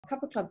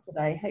Cuppa Club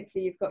today.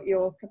 Hopefully you've got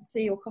your cup of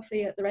tea or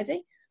coffee at the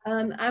ready.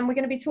 And we're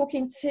going to be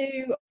talking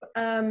to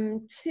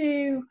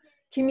two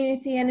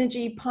community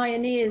energy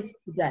pioneers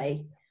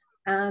today.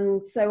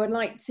 And so I'd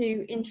like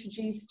to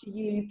introduce to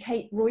you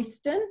Kate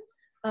Royston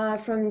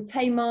from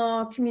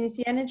Tamar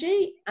Community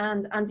Energy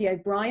and Andy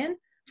O'Brien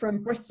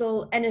from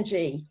Bristol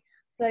Energy.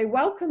 So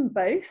welcome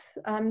both.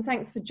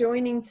 Thanks for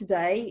joining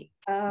today.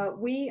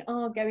 We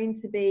are going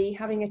to be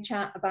having a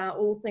chat about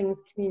all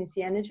things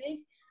community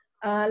energy.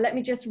 Let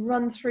me just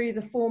run through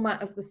the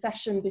format of the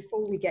session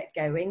before we get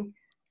going.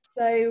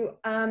 So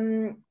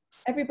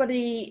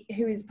everybody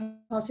who is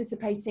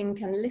participating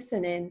can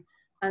listen in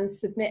and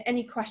submit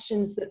any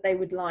questions that they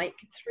would like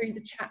through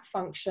the chat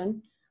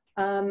function.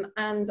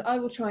 And I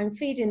will try and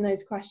feed in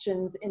those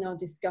questions in our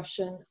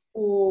discussion,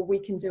 or we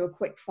can do a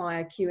quick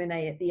fire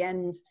Q&A at the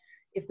end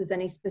if there's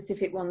any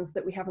specific ones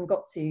that we haven't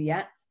got to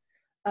yet.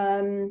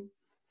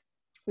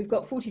 We've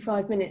got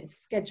 45 minutes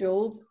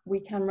scheduled. We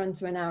can run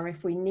to an hour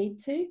if we need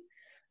to.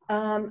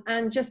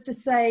 And just to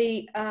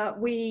say,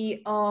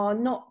 we are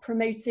not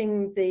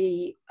promoting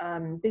the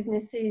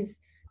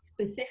businesses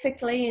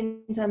specifically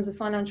in terms of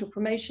financial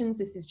promotions.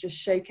 This is just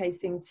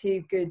showcasing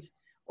two good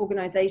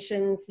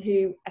organisations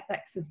who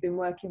Ethex has been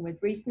working with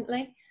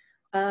recently.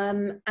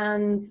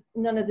 And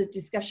none of the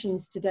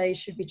discussions today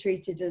should be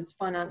treated as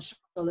financial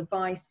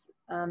advice,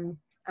 and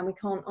we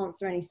can't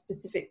answer any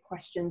specific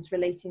questions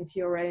relating to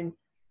your own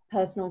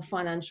personal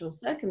financial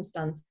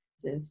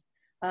circumstances.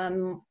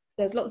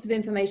 There's lots of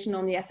information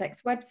on the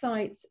Ethex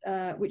website,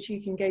 which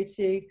you can go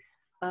to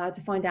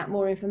find out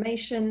more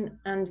information,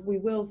 and we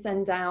will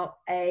send out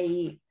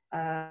a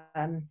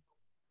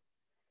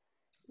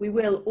we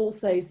will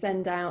also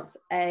send out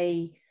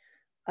a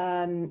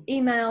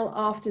email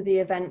after the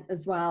event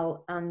as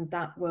well, and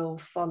that will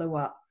follow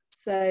up.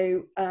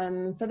 So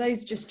for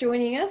those just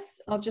joining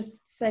us, I'll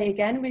just say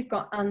again, we've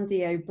got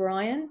Andy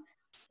O'Brien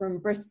from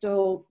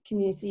Bristol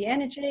Community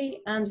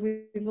Energy, and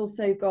we've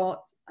also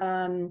got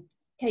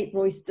Kate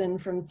Royston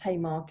from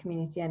Tamar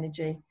Community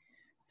Energy.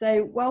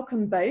 So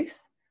welcome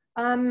both.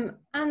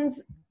 And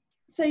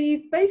so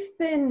you've both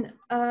been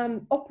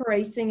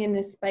operating in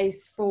this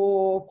space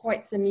for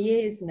quite some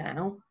years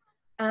now.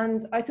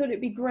 And I thought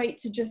it'd be great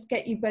to just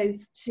get you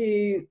both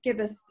to give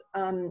us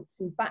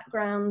some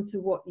background to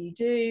what you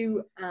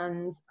do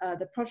and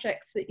the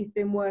projects that you've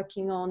been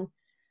working on,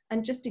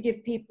 and just to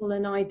give people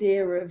an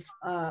idea of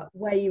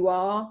where you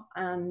are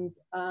and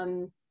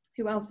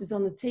who else is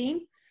on the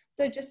team.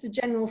 So just a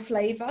general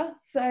flavour.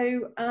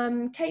 So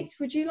Kate,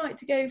 would you like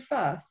to go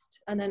first,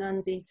 and then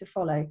Andy to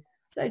follow?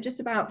 So just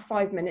about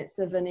 5 minutes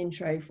of an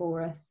intro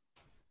for us.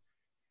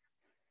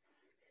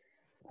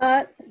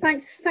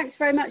 Thanks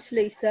very much,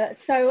 Lisa.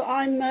 So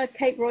I'm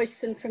Kate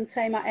Royston from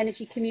Tamar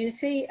Energy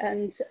Community,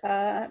 and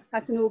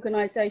as an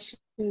organisation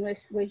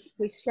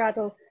we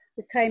straddle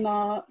the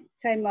Tamar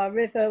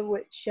River,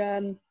 which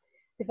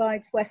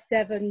divides West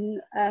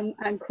Devon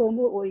and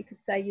Cornwall, or you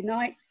could say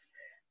unites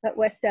at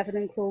West Devon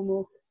and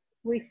Cornwall.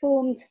 We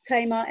formed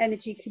Tamar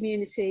Energy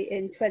Community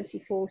in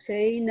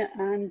 2014,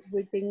 and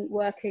we've been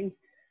working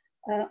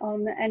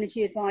on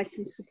energy advice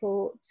and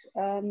support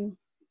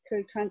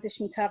through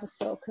Transition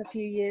Tavistock a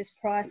few years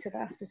prior to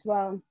that as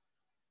well.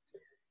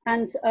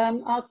 And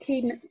our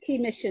key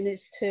mission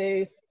is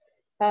to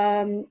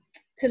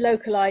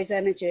localise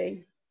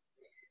energy.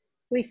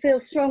 We feel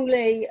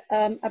strongly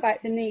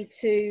about the need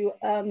to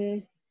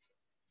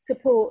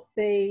support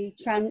the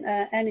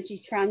energy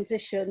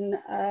transition.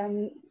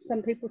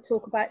 Some people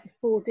talk about the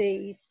 4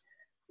 Ds,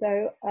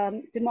 so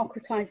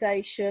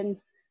democratisation,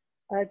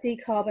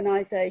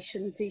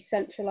 decarbonisation,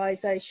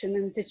 decentralisation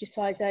and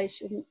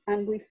digitisation,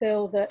 and we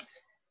feel that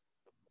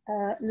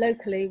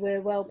locally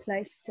we're well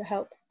placed to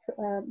help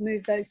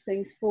move those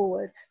things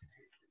forward.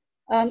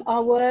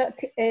 Our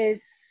work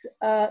is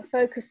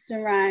focused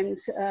around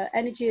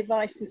energy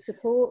advice and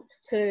support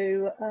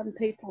to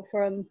people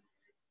from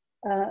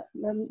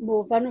the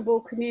more vulnerable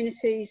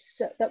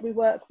communities that we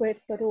work with,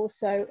 but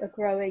also a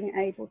growing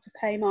able to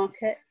pay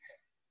market.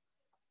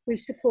 We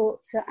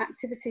support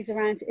activities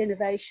around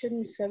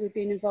innovation, so we've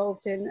been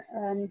involved in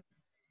a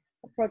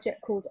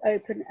project called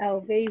Open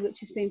LV, which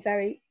has been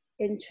very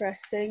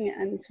interesting,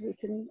 and we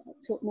can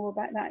talk more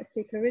about that if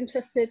people are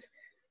interested.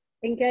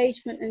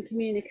 Engagement and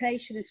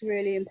communication is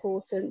really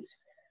important,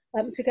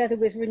 together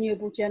with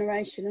renewable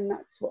generation, and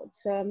that's what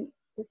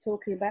we're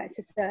talking about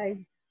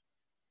today.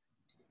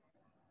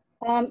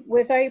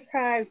 We're very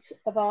proud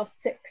of our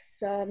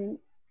 6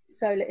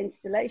 solar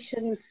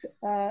installations,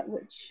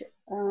 which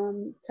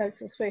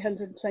total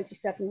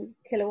 327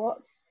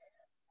 kilowatts,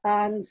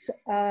 and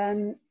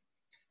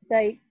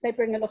they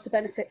bring a lot of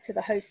benefit to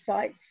the host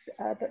sites,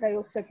 but they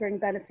also bring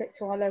benefit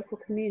to our local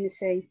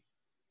community.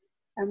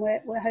 And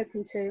we're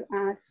hoping to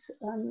add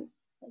an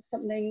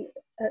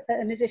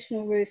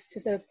additional roof to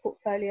the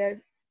portfolio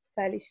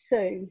fairly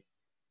soon.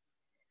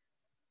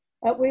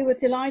 We were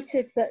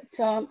delighted that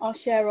our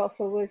share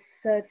offer was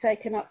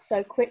taken up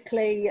so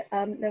quickly.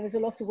 There was a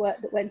lot of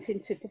work that went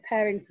into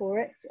preparing for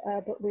it,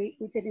 but we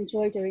did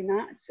enjoy doing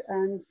that,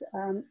 and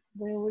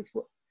we always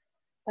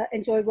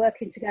enjoy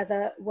working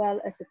together well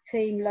as a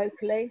team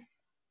locally.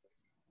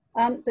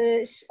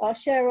 Our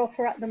share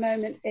offer at the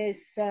moment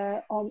is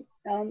on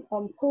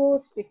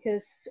pause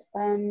because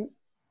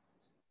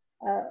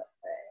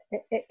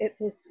it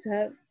was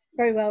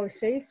very well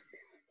received.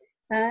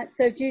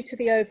 So due to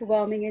the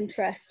overwhelming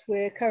interest,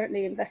 we're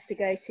currently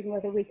investigating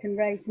whether we can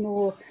raise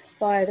more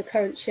via the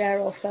current share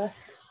offer,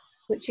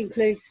 which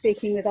includes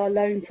speaking with our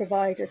loan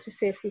provider to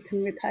see if we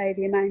can repay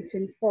the amount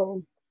in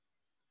full.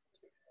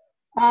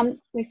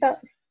 We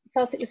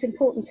felt it was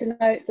important to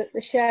note that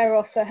the share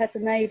offer has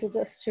enabled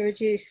us to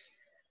reduce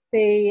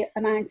the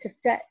amount of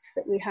debt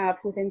that we have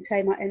within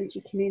Tamar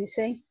Energy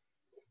Community.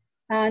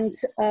 And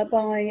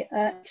by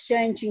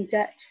exchanging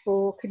debt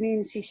for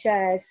community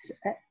shares,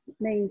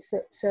 means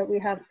that we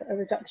have a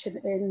reduction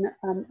in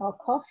our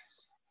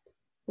costs,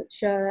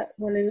 which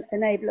will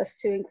enable us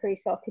to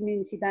increase our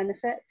community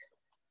benefit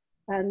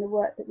and the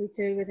work that we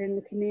do within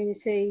the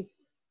community.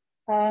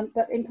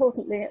 But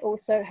importantly, it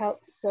also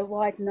helps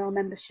widen our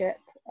membership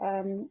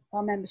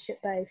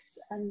base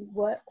and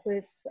work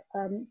with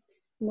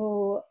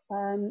more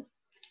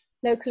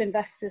local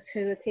investors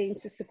who are keen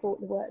to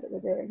support the work that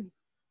we're doing.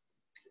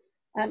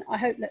 And I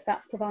hope that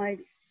that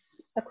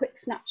provides a quick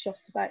snapshot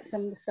about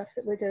some of the stuff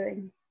that we're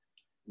doing.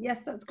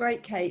 Yes, that's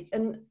great, Kate.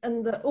 And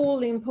the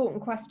all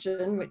important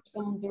question, which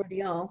someone's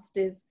already asked,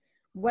 is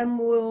when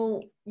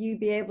will you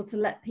be able to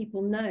let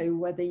people know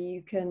whether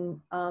you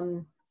can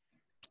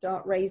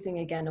start raising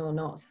again or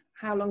not?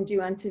 How long do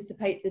you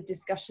anticipate the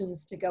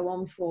discussions to go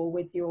on for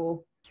with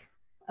your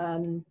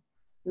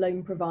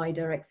loan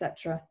provider,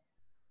 etc.?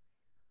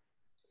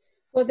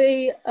 Well,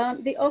 the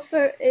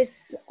offer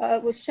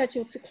was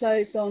scheduled to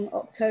close on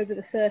October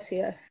the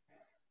 30th.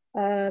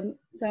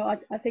 So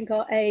I think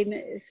our aim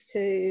is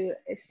to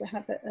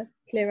have a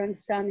clear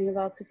understanding of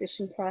our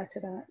position prior to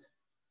that.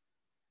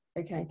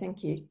 Okay,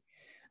 thank you.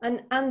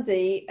 And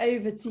Andy,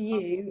 over to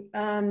you.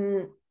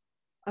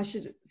 I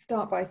should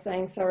start by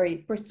saying, sorry,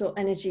 Bristol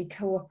Energy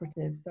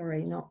Cooperative,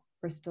 sorry, not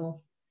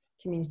Bristol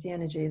Community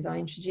Energy, as I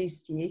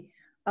introduced you.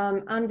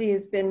 Andy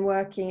has been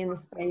working in the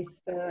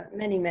space for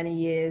many, many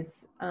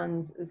years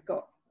and has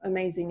got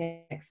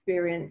amazing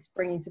experience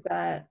bringing to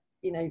bear,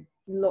 you know,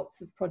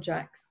 lots of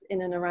projects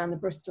in and around the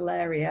Bristol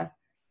area.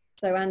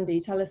 So Andy,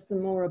 tell us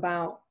some more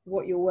about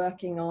what you're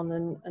working on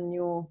and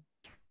your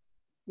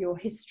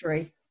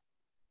history.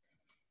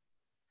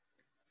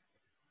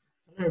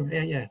 Hello,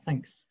 yeah,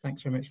 thanks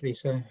very much,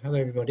 Lisa. Hello,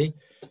 everybody.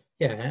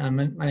 Yeah,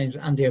 my name's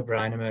Andy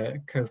O'Brien. I'm a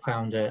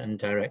co-founder and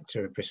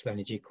director of Bristol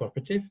Energy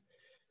Cooperative.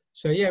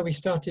 So yeah, we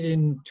started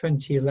in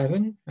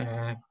 2011,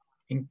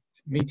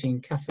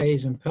 meeting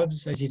cafes and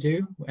pubs, as you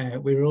do.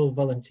 We were all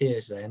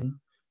volunteers then.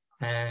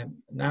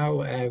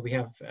 Now we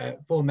have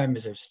 4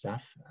 members of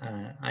staff.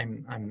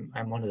 I'm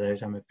one of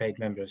those. I'm a paid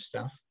member of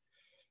staff,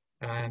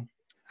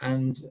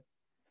 and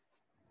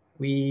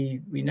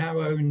we now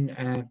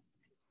own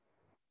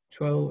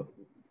 12.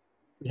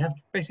 We have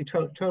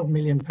basically 12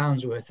 million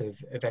pounds worth of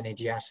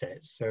energy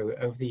assets. So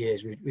over the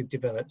years, we've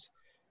developed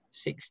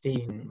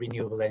 16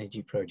 renewable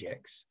energy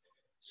projects.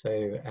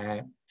 So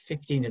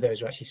 15 of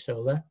those are actually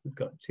solar. We've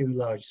got 2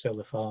 large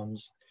solar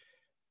farms,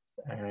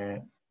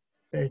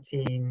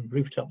 13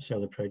 rooftop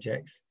solar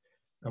projects,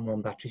 and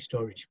 1 battery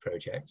storage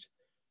project.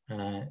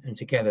 And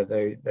together,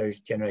 those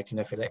generate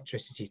enough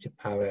electricity to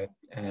power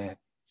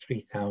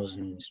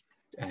 3,000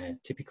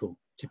 typical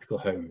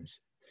homes.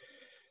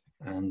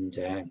 And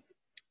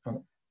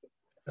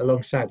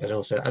alongside that,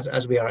 also,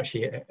 as we are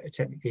actually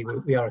technically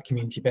we are a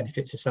community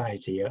benefit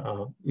society,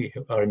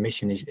 our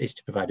mission is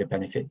to provide a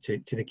benefit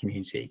to the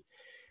community.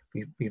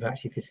 We've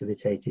actually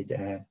facilitated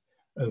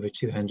over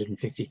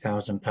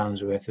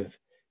 £250,000 worth of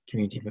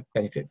community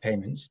benefit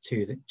payments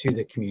to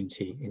the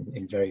community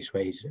in various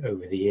ways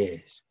over the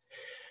years.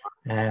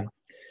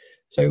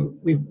 So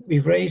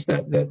we've raised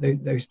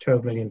those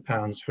 £12 million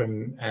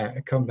from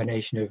a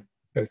combination of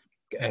both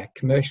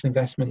commercial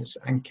investments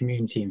and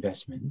community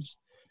investments.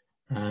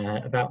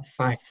 About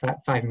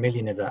 5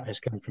 million of that has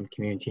come from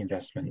community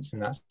investments,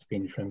 and that's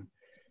been from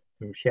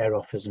share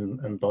offers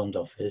and bond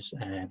offers.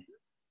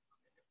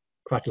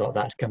 Quite a lot of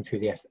that's come through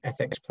the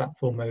Ethex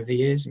platform over the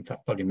years. In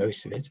fact, probably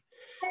most of it.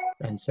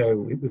 And so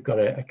we've got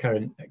a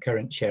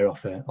current share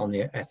offer on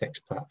the Ethex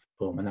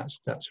platform, and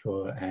that's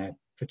for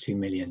 2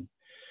 million.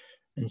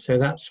 And so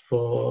that's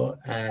for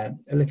a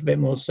little bit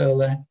more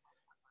solar,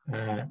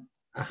 a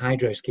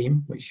hydro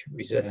scheme, which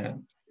has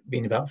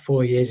been about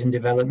 4 years in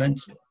development.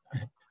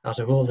 Out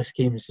of all the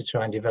schemes to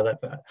try and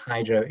develop,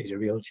 hydro is a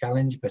real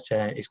challenge, but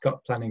it's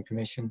got planning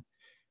permission.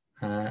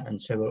 And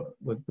so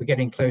we're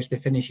getting close to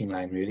the finishing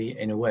line, really,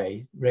 in a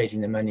way. Raising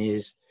the money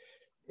is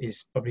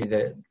probably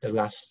the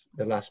last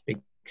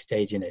big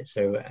stage in it.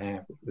 So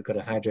we've got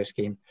a hydro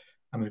scheme,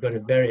 and we've got a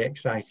very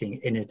exciting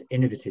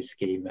innovative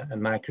scheme, a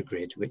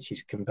microgrid, which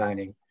is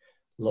combining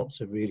lots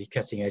of really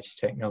cutting edge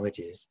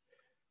technologies.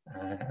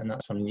 And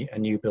that's on a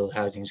new build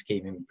housing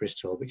scheme in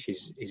Bristol, which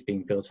is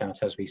being built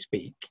out as we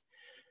speak.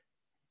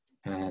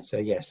 So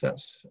yes,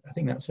 I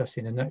think that's us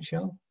in a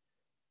nutshell.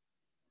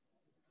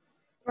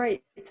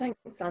 Great,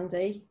 thanks,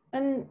 Andy.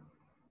 And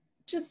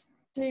just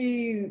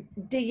to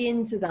dig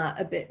into that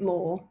a bit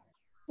more,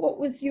 what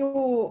was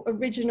your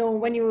original,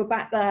 when you were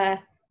back there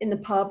in the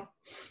pub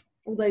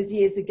all those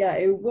years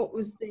ago, what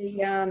was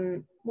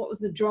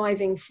the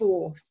driving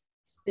force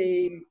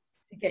to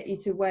get you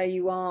to where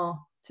you are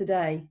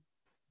today?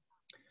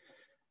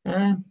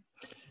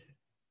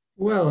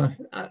 Well,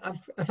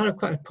 I've had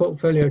quite a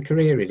portfolio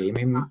career, really. I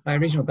mean, my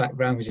original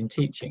background was in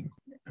teaching.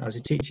 I was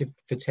a teacher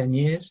for 10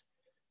 years,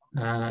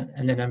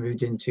 and then I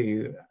moved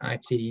into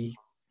IT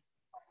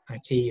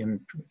and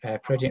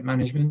project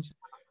management.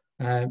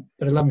 But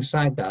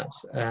alongside that,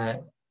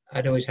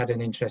 I'd always had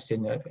an interest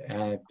in,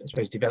 I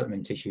suppose,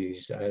 development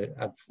issues.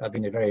 I've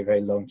been a very,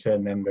 very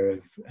long-term member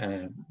of,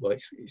 well,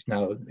 it's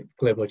now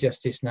Global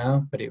Justice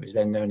now, but it was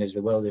then known as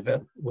the World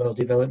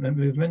Development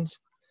Movement.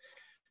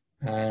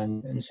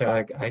 And so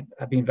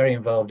I've been very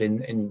involved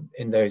in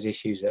those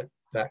issues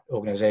that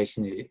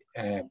organisation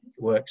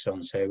works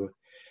on. So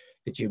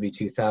the Jubilee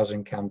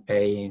 2000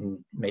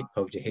 campaign, Make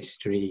Poverty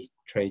History,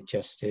 trade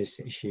justice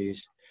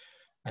issues.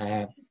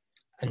 And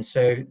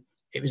so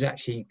it was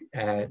actually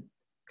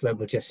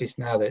Global Justice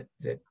Now that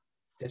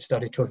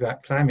started talking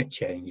about climate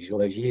change all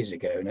those years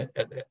ago. And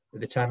at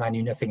the time I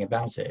knew nothing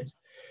about it.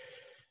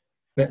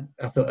 But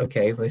I thought,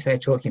 okay, well, if they're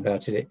talking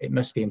about it, it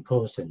must be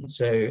important.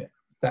 So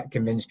that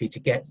convinced me to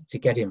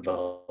get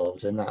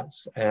involved, and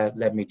that's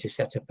led me to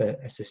set up a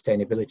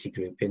sustainability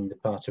group in the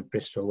part of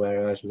Bristol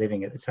where I was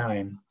living at the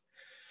time.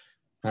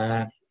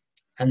 And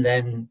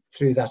then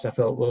through that, I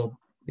thought, well,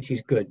 this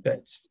is good,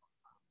 but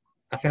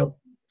I felt,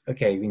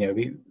 okay, you know,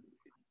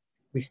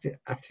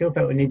 I still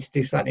felt we needed to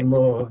do slightly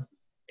more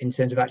in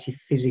terms of actually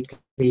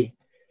physically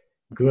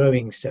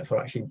growing stuff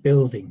or actually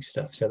building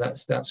stuff. So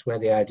that's where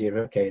the idea of,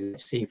 okay,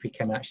 let's see if we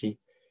can actually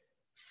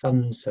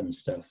fund some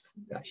stuff,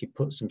 actually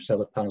put some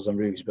solar panels on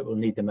roofs, but we'll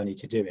need the money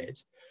to do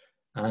it.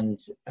 And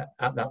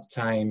at that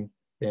time,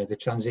 the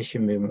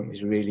transition movement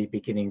was really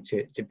beginning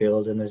to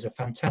build, and there's a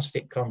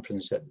fantastic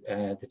conference that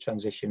the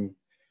Transition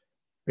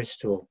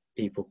Bristol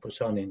people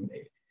put on in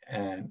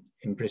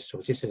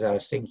Bristol, just as I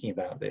was thinking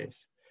about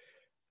this,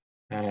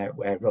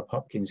 where Rob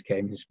Hopkins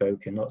came and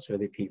spoke, and lots of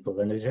other people,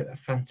 and there's a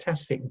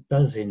fantastic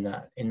buzz in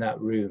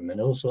that room,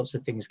 and all sorts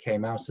of things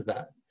came out of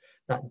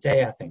that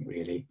day, I think,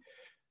 really.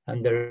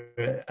 And there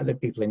are other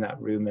people in that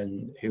room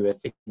and who are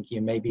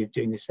thinking maybe of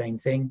doing the same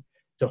thing,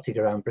 dotted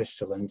around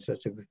Bristol, and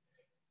sort of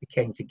we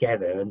came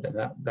together, and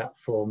that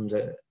formed,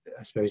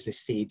 I suppose, the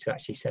seed to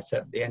actually set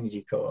up the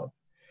Energy Co-op.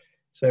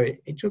 So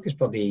it took us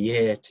probably a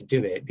year to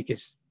do it,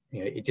 because you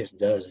know it just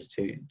does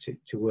to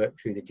work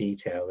through the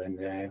detail.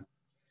 And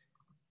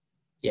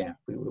yeah,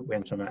 we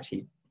went on and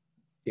actually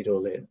did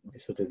all the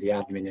sort of the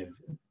admin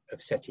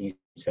of setting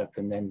it up,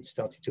 and then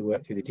started to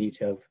work through the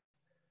detail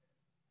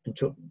and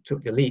took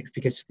the leap,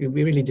 because we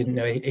really didn't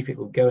know if it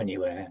would go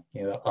anywhere.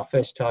 You know, our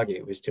first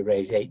target was to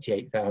raise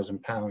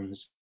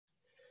 £88,000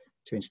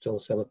 to install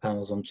solar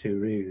panels on 2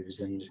 roofs,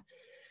 and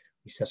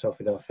we set off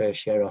with our first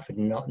share offer,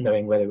 not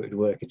knowing whether it would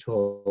work at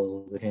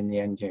all. But in the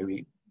end,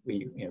 you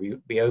know,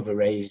 we over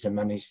raised and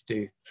managed to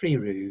do 3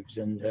 roofs,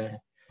 and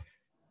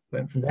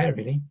went from there,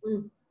 really.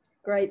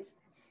 Great.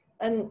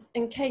 And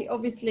Kate,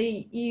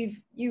 obviously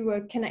you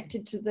were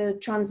connected to the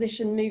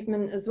transition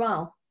movement as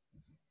well.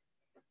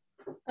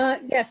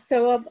 Yes,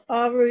 so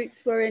our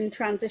roots were in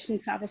transition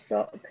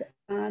Tavistock,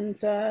 and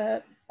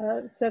so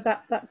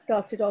that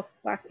started off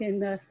back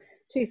in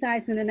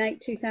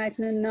 2008,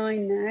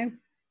 2009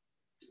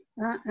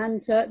 now,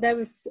 and there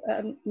was,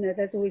 you know,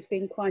 there's always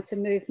been quite a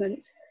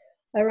movement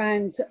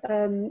around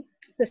the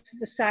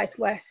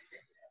southwest,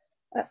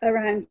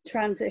 around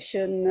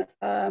transition,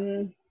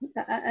 and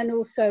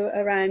also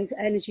around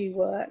energy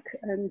work,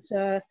 and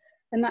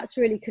that's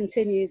really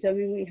continued. I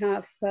mean, we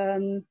have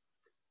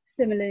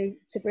similarly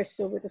to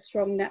Bristol, with a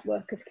strong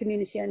network of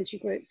community energy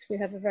groups, we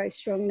have a very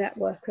strong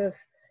network of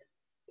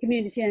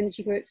community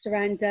energy groups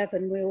around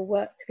Devon. We all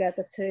work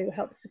together to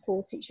help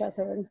support each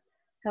other and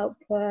help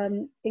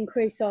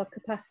increase our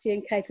capacity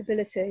and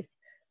capability.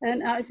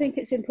 And I think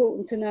it's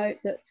important to note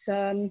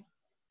that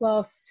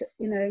whilst,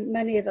 you know,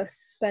 many of us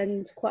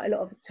spend quite a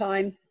lot of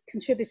time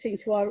contributing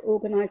to our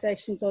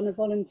organisations on a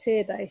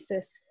volunteer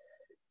basis,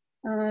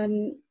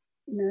 you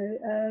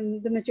know,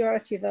 the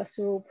majority of us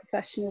are all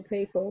professional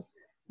people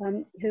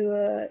who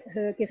are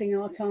giving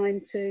our time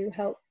to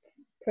help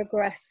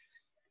progress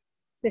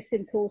this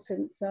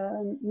important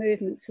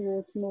movement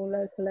towards more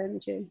local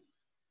energy.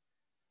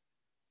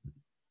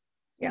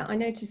 Yeah, I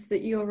noticed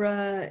that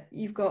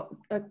you've got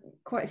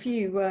quite a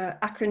few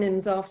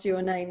acronyms after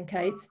your name,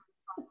 Kate.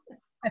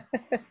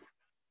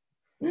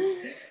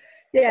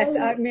 Yes,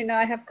 I mean,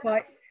 I have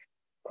quite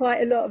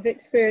a lot of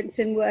experience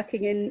in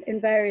working in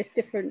various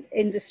different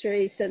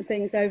industries and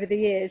things over the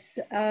years.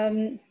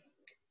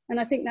 And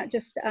I think that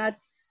just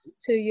adds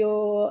to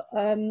your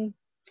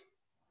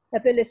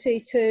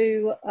ability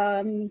to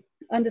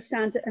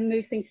understand and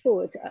move things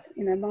forward.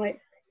 You know,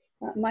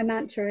 my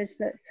mantra is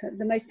that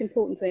the most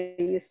important thing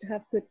is to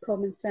have good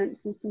common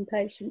sense and some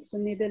patience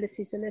and the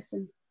ability to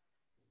listen.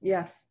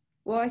 Yes.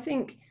 Well, I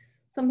think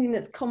something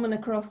that's common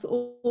across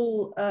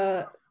all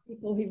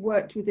people who've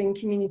worked within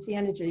community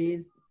energy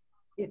is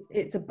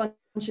it's a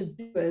bunch of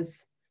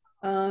doers.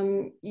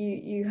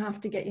 You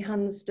have to get your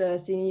hands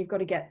dirty and you've got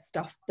to get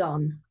stuff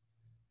done.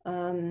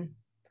 And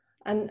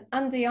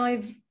Andy,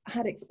 I've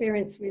had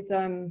experience with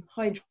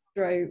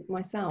hydro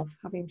myself,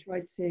 having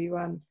tried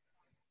to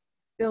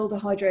build a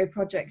hydro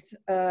project,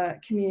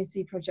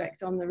 community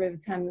project on the River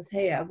Thames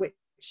here, which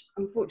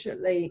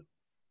unfortunately,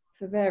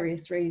 for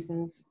various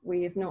reasons,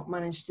 we have not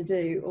managed to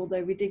do,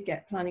 although we did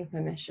get planning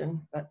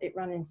permission, but it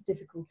ran into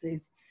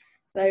difficulties.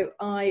 So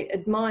I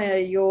admire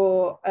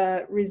your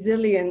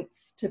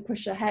resilience to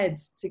push ahead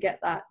to get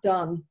that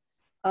done.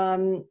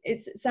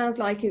 It sounds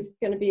like it's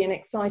going to be an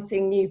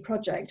exciting new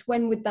project.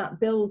 When would that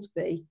build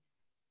be?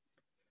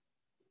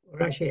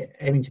 We're actually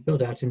aiming to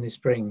build out in the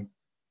spring.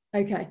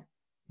 Okay.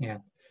 Yeah.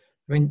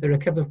 I mean, there are a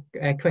couple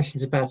of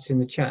questions about it in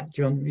the chat.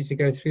 Do you want me to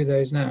go through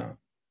those now?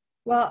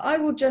 Well, I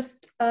will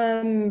just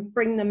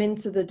bring them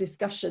into the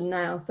discussion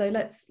now. So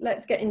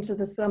let's get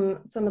into some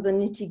of the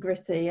nitty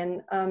gritty.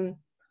 And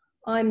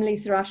I'm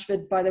Lisa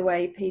Ashford, by the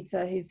way,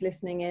 Peter, who's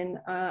listening in.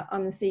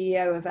 I'm the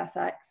CEO of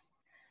Ethex.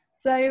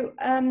 So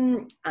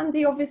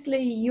Andy,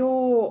 obviously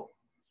your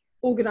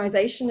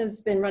organisation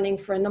has been running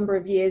for a number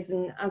of years,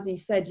 and as you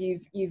said,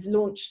 you've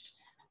launched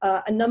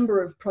a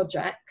number of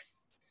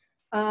projects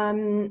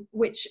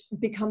which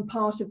become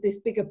part of this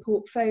bigger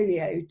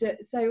portfolio.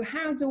 So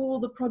how do all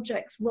the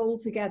projects roll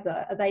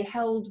together? Are they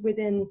held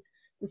within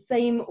the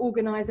same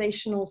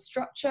organisational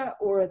structure,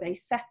 or are they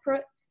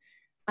separate?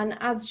 And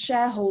as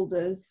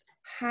shareholders,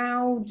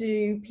 how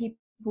do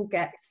people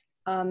get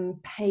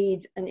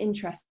paid an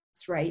interest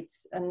rate,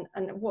 and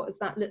what does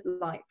that look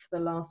like for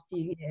the last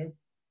few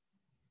years?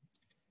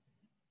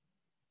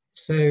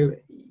 So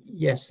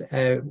yes,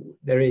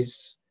 there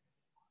is,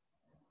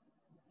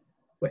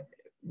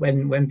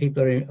 when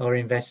people are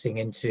investing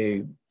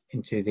into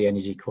the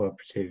energy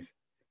cooperative,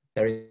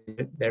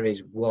 there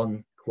is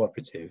one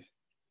cooperative.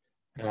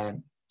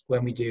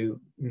 When we do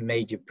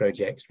major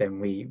projects, then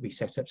we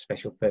set up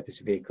special purpose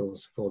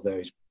vehicles for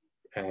those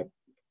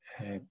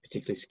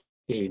particular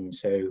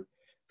schemes. So,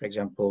 for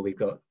example, we've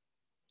got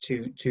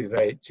two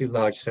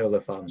large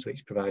solar farms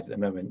which provide at the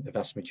moment the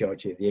vast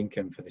majority of the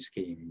income for the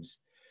schemes.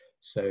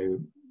 So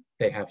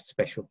they have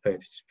special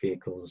purpose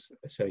vehicles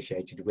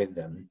associated with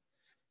them,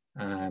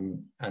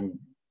 and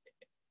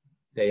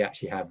they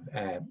actually have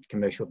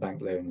commercial bank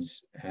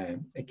loans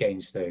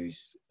against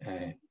those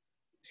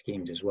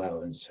schemes as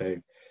well. And so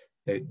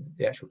the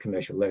actual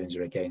commercial loans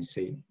are against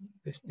the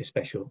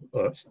special,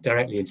 or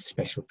directly into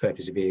special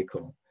purpose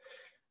vehicle.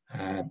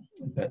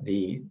 But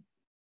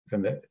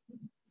from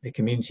the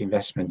community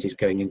investment is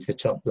going into the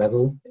top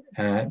level,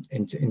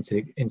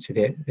 into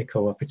the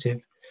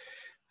cooperative,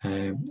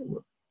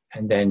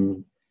 and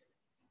then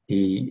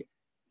we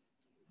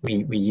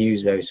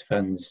use those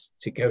funds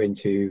to go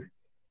into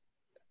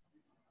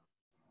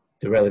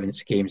the relevant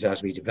schemes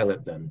as we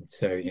develop them.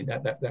 So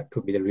that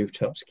could be the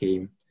rooftop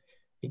scheme,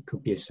 it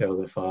could be a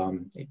solar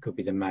farm, it could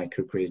be the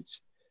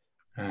microgrids,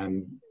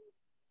 and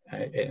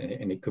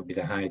it could be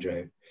the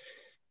hydro.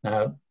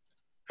 Now,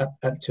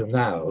 up till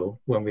now,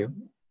 when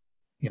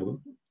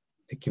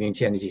the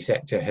community energy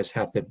sector has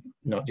had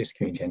not just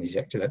community energy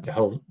sector, the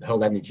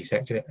whole energy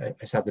sector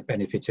has had the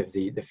benefit of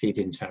the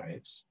feed-in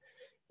tariffs,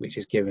 which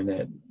has given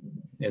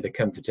the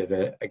comfort of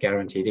a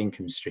guaranteed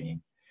income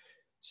stream.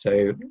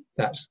 So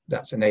that's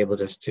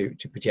enabled us to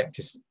project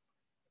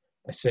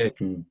a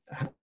certain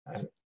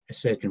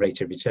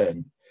rate of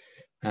return.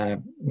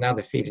 Now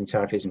the feed-in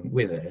tariff isn't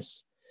with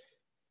us,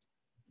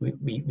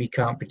 we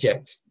can't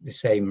project the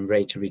same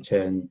rate of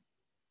return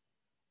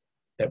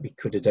that we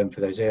could have done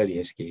for those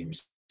earlier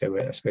schemes. So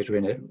I suppose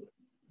we're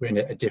in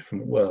a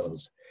different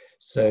world.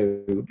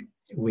 So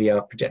we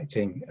are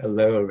projecting a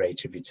lower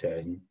rate of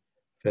return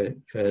for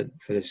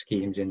the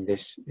schemes in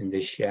this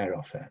share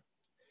offer.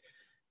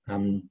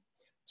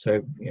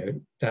 So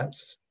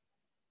that's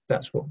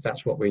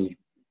what we.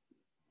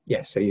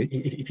 Yes. So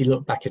if you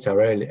look back at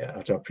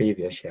our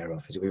previous share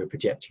offers, we were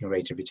projecting a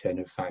rate of return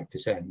of 5%,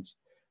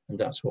 and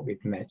that's what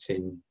we've met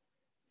in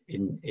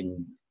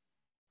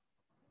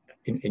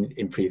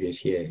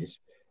previous years.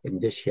 In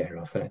this share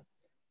offer,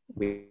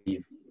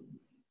 we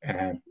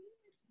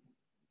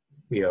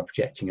are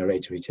projecting a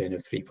rate of return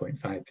of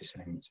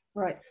 3.5%.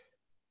 Right.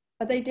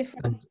 Are they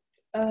different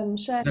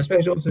shares? I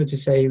suppose also to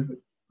say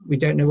we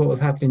don't know what will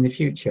happen in the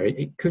future.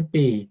 It could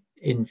be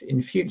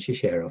in future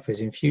share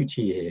offers, in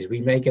future years, we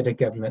may get a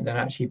government that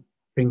actually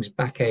brings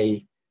back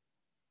a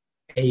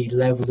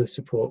level of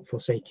support for,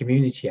 say,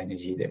 community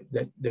energy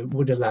that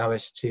would allow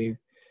us to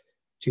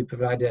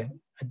provide a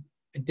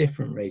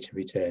different rate of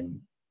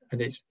return.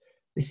 And it's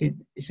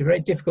a very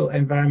difficult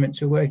environment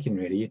to work in,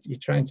 really. You're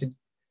trying to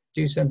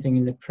do something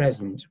in the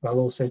present while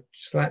also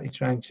slightly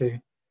trying to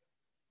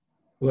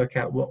work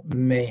out what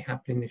may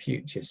happen in the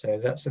future. So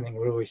that's something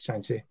we're always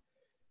trying to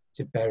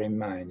bear in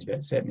mind.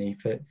 But certainly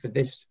for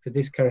this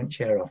current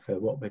share offer,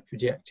 what we're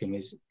projecting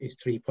is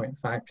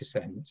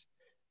 3.5%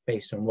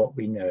 based on what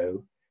we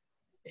know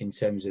in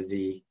terms of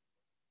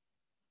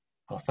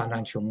our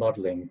financial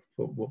modelling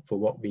for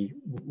what we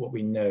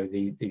know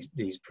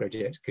these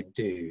projects could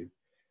do,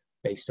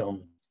 based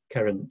on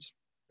current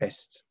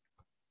best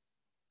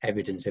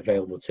evidence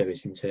available to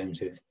us in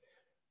terms of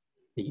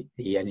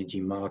the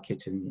energy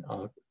market and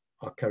our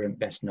current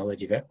best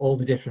knowledge of it, all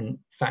the different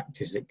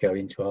factors that go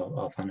into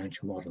our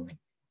financial modelling.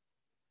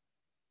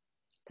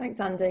 Thanks,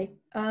 Andy.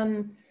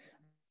 And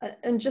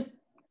just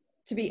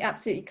to be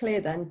absolutely clear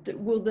then,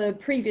 will the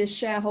previous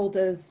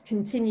shareholders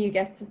continue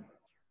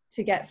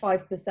to get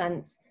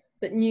 5%,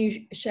 but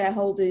new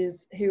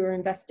shareholders who are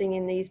investing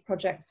in these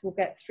projects will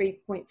get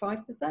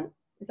 3.5%?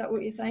 Is that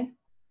what you're saying?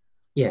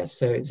 Yes,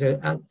 so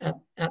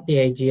at the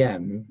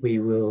AGM,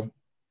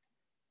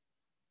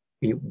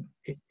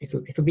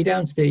 it'll be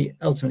down to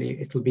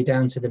ultimately it'll be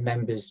down to the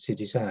members to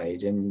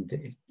decide,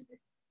 and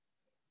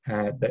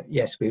but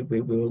yes, we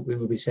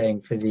will be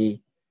saying for the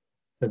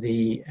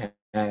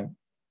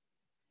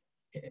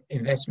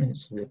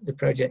investments, the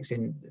projects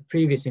in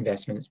previous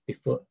investments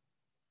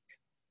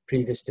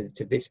previous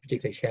to this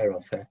particular share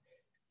offer,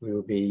 we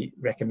will be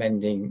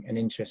recommending an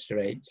interest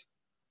rate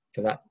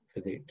for the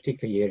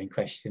particular year in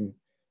question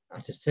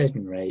at a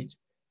certain rate,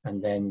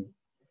 and then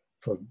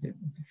for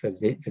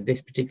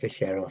this particular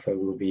share offer,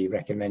 we'll be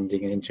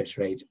recommending an interest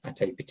rate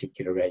at a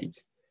particular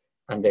rate,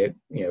 and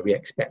we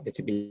expect there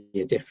to be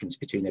a difference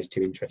between those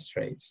two interest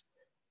rates,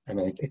 and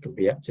then it'll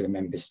be up to the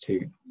members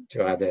to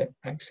either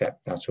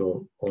accept that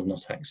or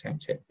not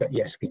accept it. But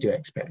yes, we do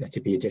expect there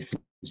to be a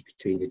difference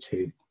between the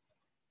two.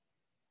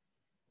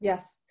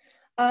 Yes.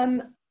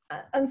 And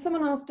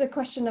someone asked a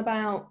question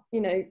about,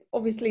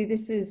 obviously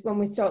this is when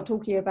we start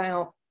talking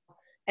about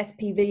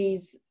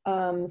SPVs,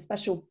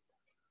 special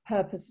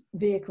purpose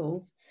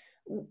vehicles,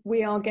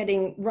 we are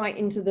getting right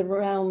into the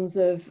realms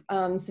of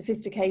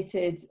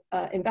sophisticated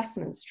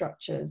investment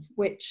structures,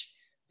 which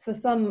for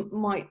some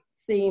might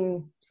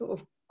seem sort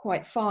of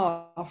quite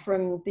far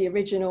from the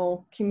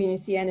original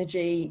community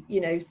energy,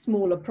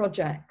 smaller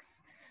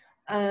projects.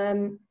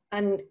 And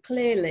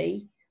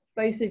clearly,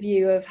 both of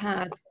you have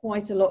had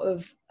quite a lot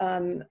of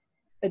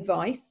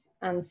advice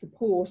and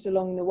support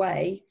along the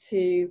way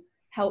to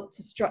help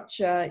to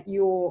structure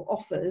your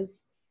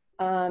offers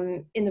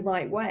in the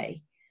right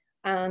way.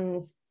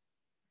 And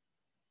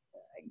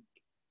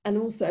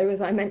also,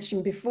 as I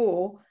mentioned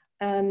before,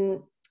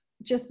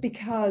 just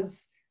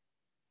because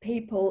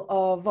people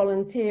are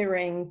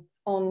volunteering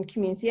on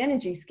community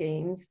energy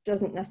schemes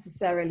doesn't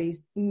necessarily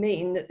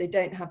mean that they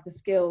don't have the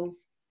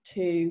skills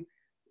to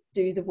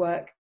do the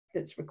work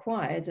that's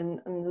required. And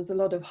there's a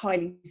lot of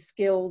highly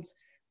skilled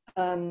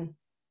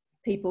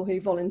people who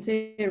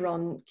volunteer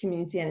on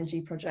community energy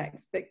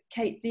projects. But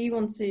Kate, do you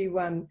want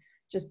to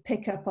just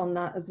pick up on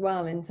that as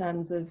well in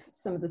terms of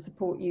some of the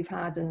support you've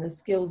had and the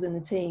skills in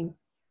the team?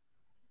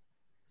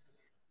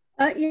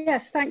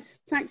 Yes, thanks,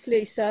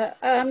 Lisa.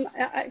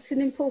 It's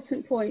an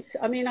important point.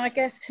 I mean, I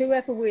guess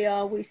whoever we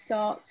are, we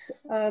start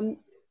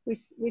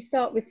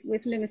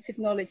with limited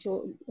knowledge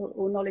or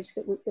knowledge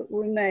that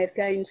we may have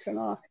gained from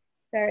our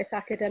various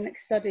academic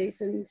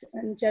studies and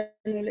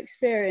general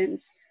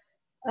experience.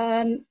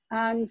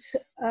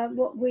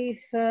 What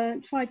we've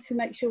tried to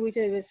make sure we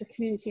do as a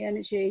community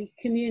energy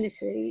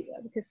community,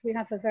 because we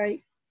have a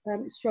very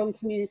strong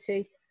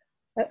community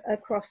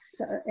across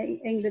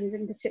England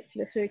in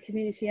particular, through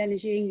Community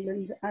Energy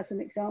England as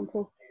an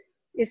example,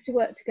 is to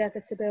work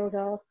together to build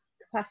our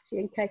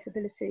capacity and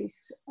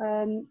capabilities.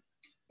 In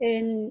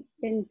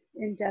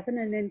Devon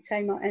and in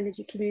Tamar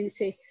Energy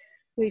Community,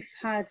 we've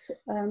had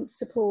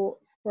support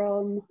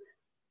from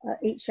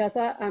each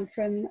other and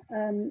from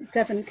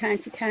Devon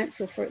County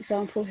Council, for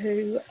example,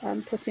 who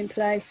put in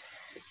place,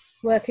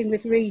 working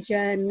with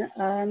Regen,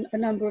 a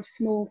number of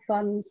small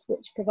funds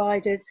which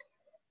provided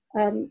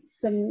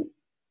some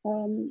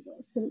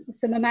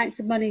amounts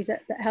of money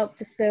that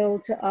helped us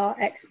build our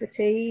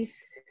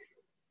expertise.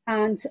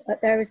 And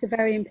there is a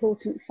very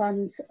important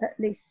fund, at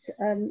least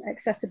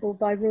accessible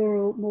by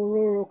more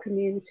rural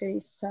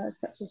communities,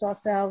 such as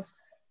ourselves,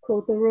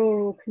 called the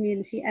Rural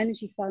Community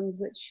Energy Fund,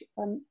 which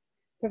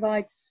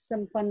provides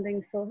some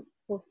funding for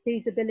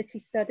feasibility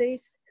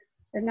studies,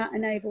 and that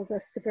enables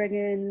us to bring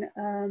in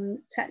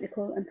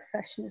technical and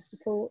professional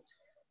support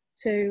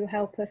to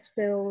help us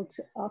build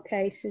our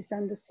cases,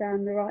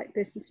 understand the right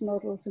business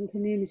models and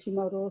community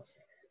models.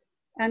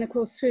 And of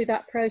course, through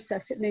that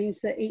process, it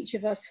means that each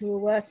of us who are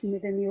working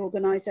within the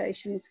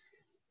organisations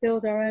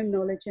build our own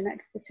knowledge and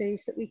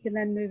expertise that we can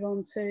then move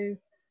on to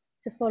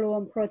follow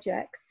on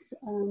projects.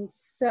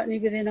 Certainly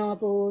within our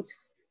board,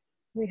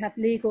 we have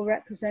legal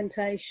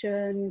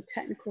representation,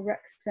 technical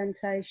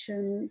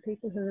representation,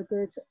 people who are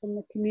good on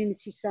the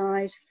community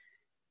side,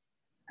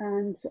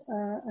 and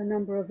a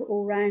number of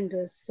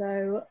all-rounders.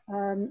 So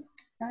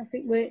I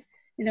think we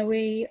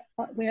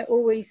are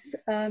always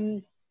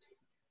very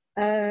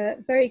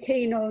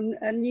keen on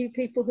new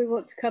people who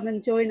want to come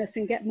and join us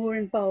and get more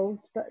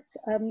involved. But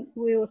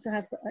we also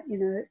have,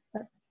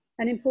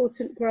 an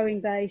important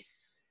growing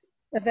base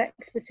of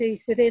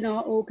expertise within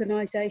our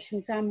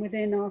organisations and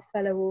within our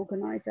fellow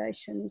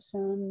organisations.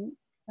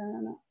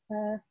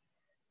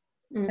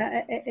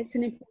 It's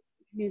an important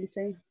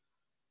community.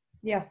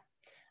 Yeah.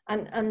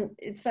 And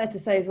it's fair to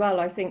say as well,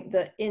 I think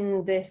that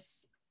in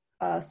this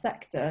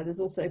sector,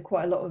 there's also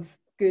quite a lot of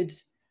good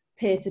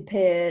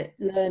peer-to-peer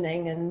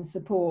learning and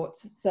support.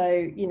 So,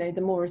 you know,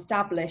 the more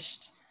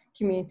established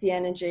community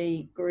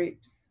energy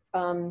groups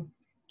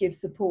give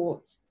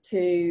support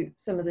to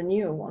some of the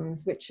newer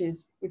ones, which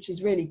is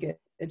really good.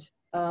 It's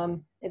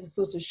a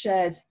sort of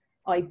shared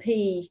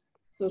IP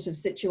sort of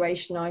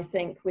situation, I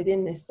think,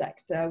 within this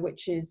sector,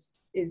 which is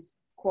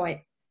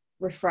quite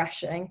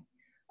refreshing.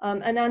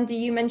 And Andy,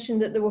 you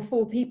mentioned that there were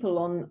 4 people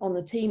on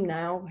the team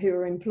now who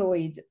are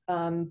employed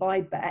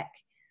by Beck.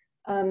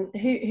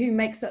 Who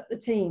makes up the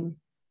team?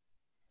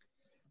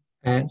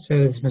 So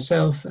there's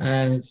myself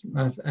and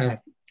my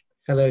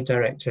fellow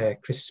director,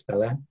 Chris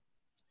Speller.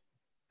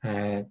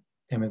 Then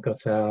we've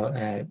got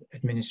our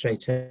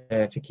administrator,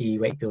 Vicky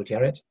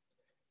Wakefield-Jarrett.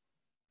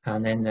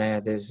 And then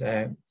there's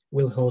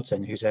Will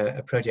Horton, who's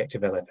a project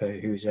developer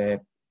who's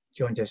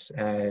joined us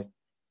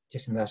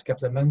just in the last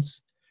couple of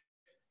months,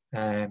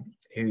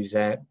 who's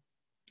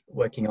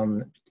working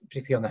on,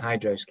 particularly on the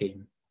hydro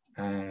scheme.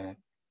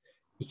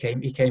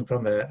 He came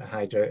from a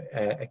hydro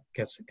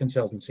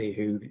consultancy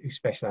who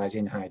specialise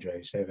in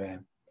hydro, so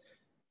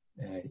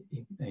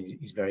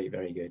he's very,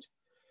 very good.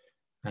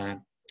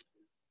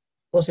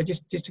 Also,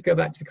 just to go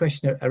back to the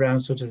question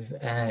around sort of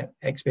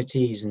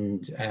expertise,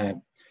 and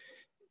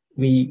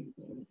we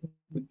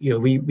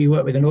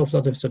work with an awful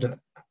lot of sort of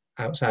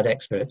outside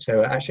experts.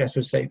 So actually, I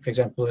would say, for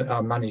example,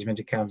 our management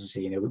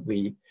accountancy, you know,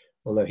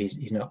 although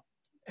he's not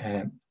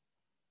a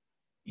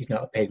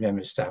paid member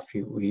of staff,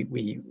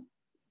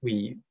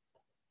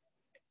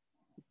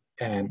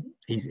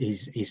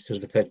 he's sort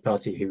of a third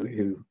party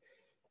who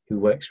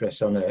works for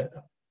us on a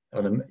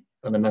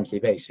monthly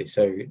basis.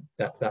 So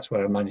that's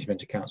where our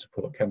management account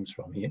support comes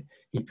from.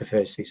 He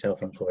prefers to be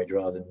self-employed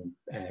rather than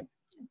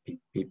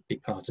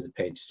be part of the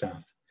paid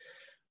staff.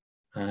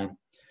 And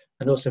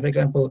also, for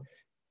example,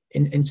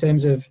 in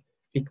terms of,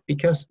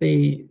 because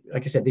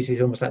like I said, this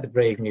is almost like the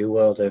brave new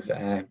world of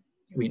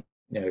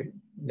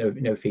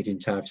no feed-in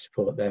tariff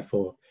support.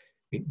 Therefore,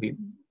 we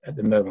at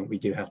the moment we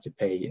do have to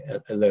pay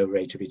a low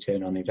rate of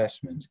return on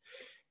investment.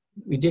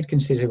 We did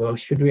consider, well,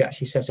 should we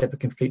actually set up a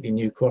completely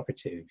new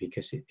cooperative,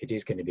 because it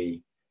is going to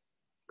be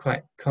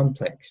quite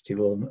complex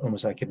to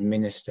almost like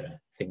administer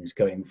things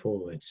going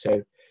forward.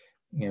 So,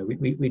 you know,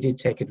 we did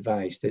take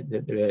advice that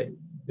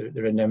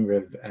there are a number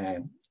of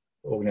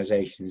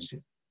organisations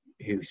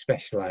who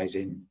specialise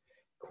in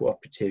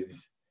cooperative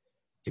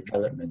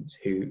development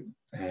who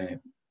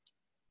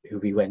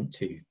we went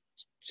to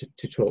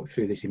talk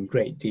through this in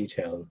great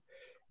detail.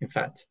 In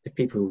fact, the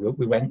people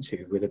we went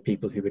to were the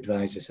people who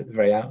advised us at the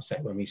very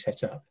outset when we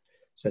set up.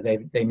 So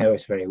they know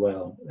us very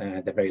well.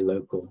 They're very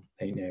local.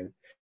 They know.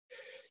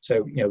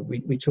 So, you know,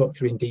 we talked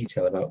through in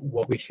detail about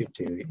what we should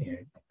do. You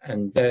know,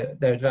 and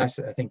their advice,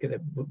 I think,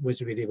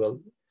 was really, well,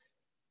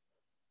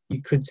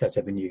 you could set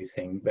up a new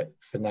thing, but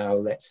for now,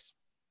 let's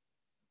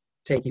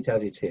take it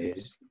as it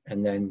is,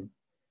 and then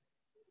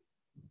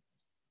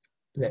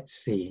let's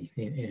see.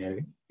 You know,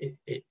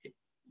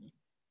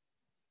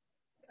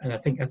 and I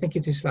think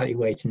it is slightly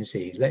wait and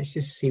see. Let's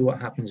just see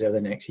what happens over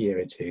the next year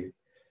or two.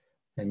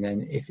 And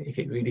then if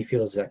it really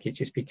feels like it's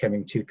just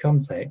becoming too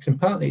complex, and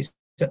partly it's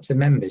up to the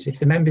members. If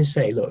the members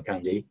say, look,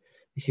 Andy,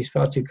 this is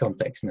far too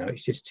complex now,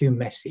 it's just too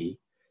messy,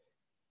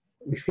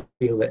 we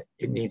feel that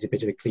it needs a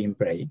bit of a clean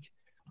break,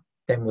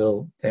 then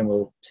we'll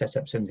set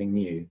up something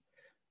new.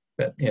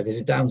 But, you know, there's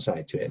a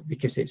downside to it,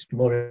 because it's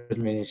more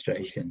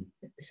administration.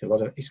 It's a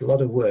lot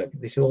of work.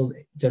 This all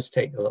does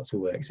take lots of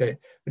work. So,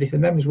 but if the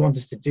members want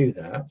us to do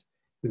that,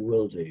 we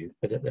will do.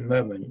 But at the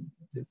moment,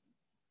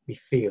 we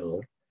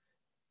feel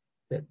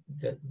that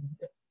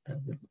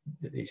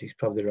this is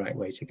probably the right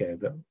way to go.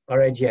 But our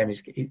AGM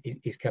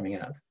is coming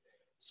up,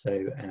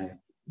 so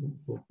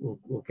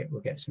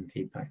we'll get some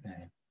feedback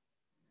there.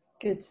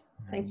 Good,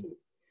 thank you.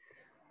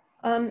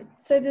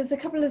 So there's a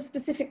couple of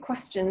specific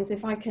questions,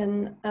 if I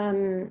can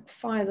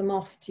fire them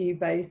off to you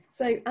both.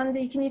 So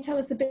Andy, can you tell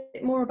us a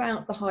bit more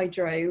about the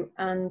hydro,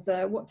 and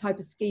what type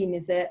of scheme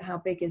is it, how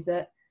big is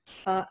it,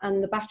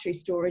 and the battery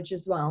storage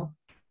as well?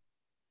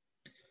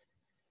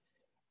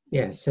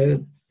 Yeah,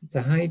 so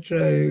the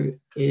hydro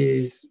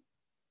is,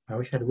 I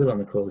wish I had Will on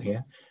the call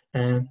here.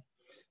 I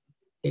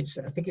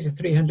think it's a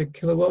 300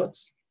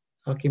 kilowatts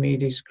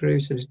Archimedes screw,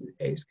 so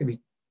it's going to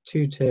be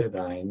 2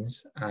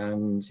 turbines,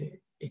 and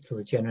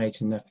it'll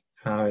generate enough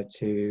power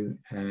to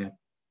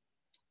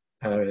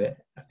power,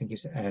 I think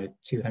it's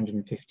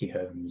 250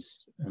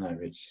 homes on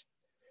average.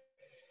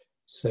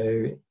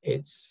 So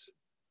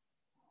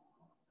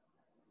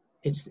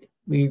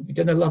we've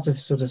done a lot of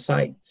sort of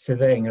site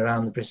surveying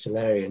around the Bristol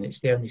area, and it's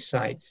the only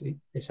site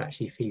that's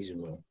actually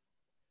feasible.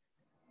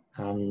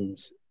 And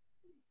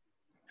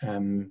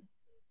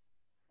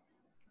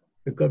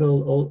we've got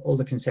all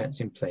the consents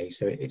in place.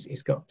 So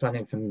it's got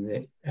planning from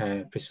the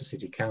Bristol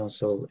City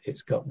Council.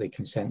 It's got the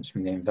consents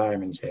from the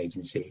Environment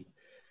Agency.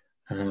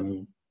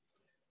 And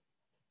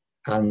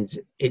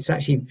it's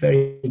actually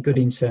very good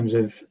in terms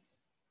of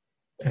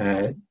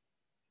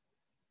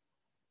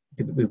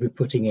we'll be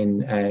putting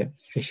in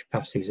fish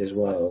passes as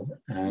well.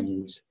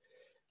 And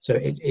so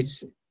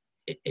it's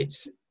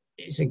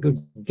a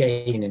good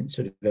gain in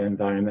sort of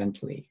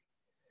environmentally.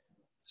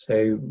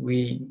 So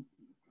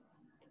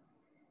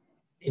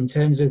in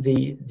terms of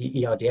the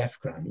ERDF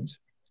grant,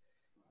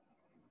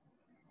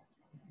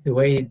 the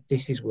way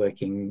this is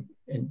working,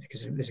 and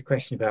because there's a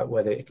question about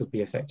whether it'll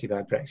be affected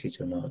by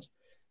Brexit or not,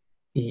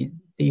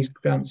 these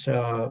grants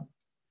are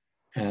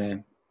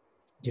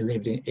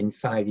delivered in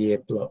 5-year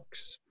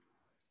blocks,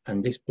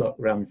 and this block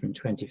ran from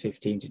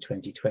 2015 to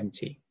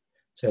 2020.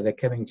 So they're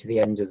coming to the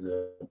end of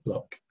the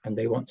block, and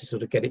they want to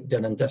sort of get it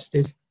done and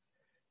dusted.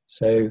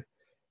 So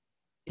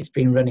it's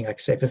been running, like I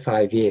say, for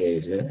 5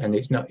 years, and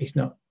it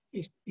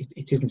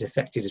isn't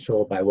affected at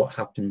all by what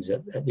happens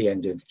at the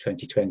end of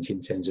 2020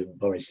 in terms of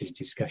Boris's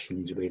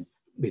discussions with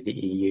the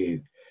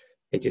EU.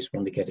 They just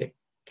want to get it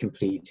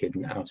completed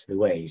and out of the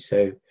way.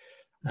 So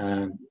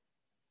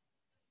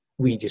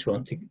we just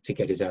want to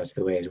get it out of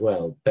the way as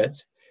well.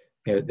 But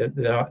you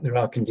know, there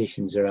are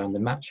conditions around the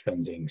match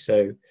funding,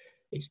 so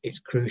it's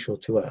crucial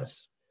to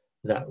us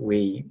that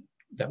we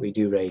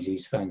do raise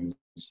these funds.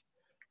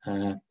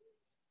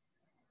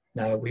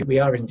 Now we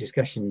are in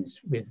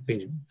discussions with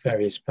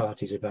various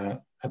parties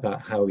about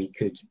how we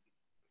could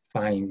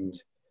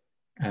find,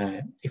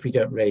 if we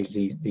don't raise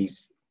the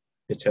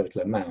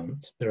total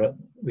amount,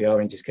 we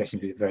are in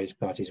discussions with various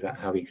parties about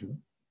how we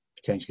can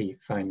potentially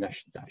find that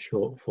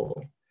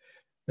shortfall.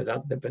 But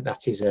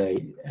that is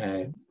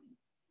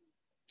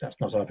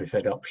that's not our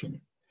preferred option.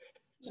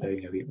 So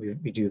you know,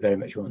 we do very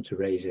much want to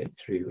raise it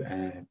through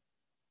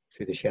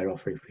the share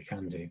offer if we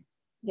can do.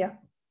 Yeah,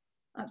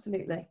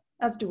 absolutely.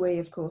 As do we,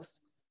 of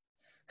course.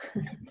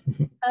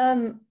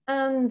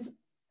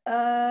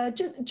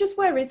 Just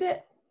where is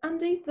it,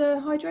 Andy, the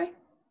hydro?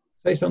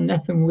 So it's on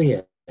Netham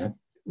Weir,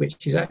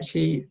 which is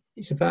actually,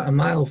 it's about a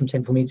mile from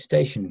Templemead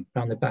Station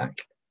round the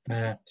back.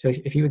 So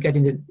if you were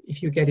getting the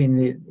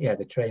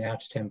train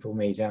out of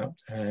Templemead out,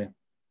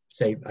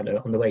 say I don't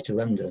know, on the way to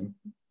London,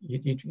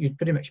 you'd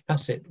pretty much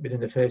pass it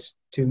within the first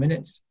 2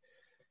 minutes.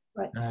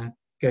 Right.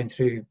 Going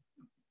through,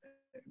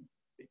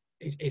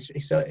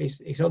 it's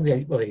on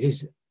the, well, it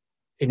is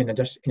in an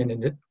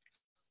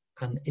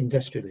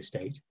industrial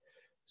estate,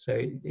 so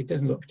it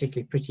doesn't look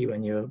particularly pretty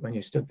when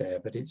you're stood there,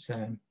 but it's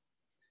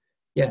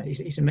yeah,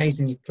 it's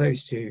amazingly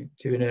close to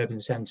an urban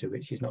centre,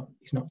 which is not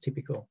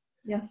typical.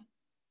 Yes,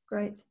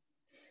 great.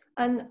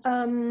 And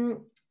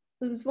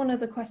there was one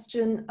other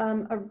question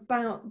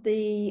about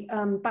the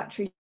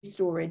battery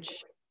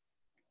storage.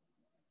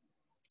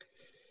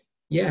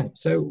 Yeah,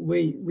 so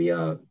we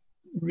are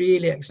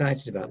really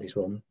excited about this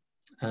one.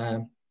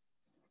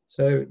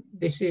 So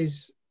this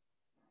is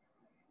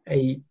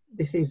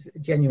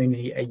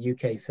genuinely a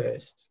UK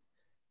first.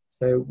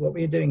 So what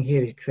we're doing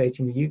here is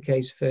creating the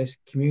UK's first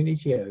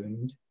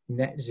community-owned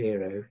net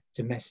zero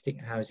domestic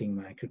housing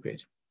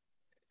microgrid.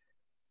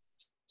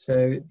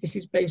 So this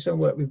is based on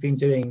what we've been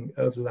doing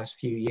over the last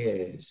few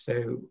years.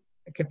 So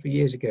a couple of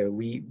years ago,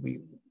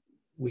 we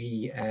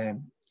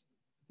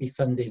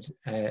funded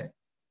a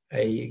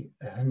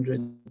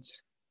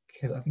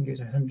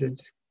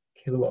 100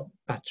 kilowatt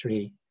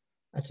battery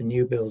at a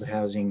new build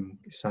housing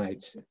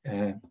site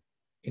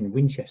in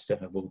Winchester,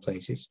 of all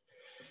places.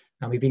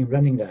 And we've been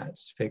running that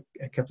for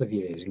a couple of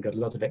years and got a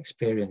lot of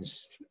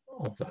experience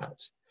of that.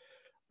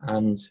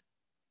 And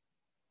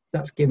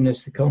that's given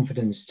us the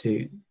confidence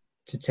to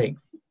take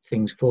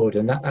things forward.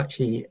 And that's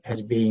actually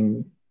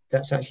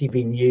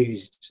been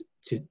used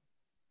to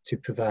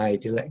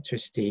provide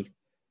electricity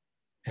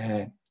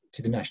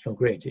to the national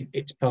grid.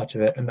 It's part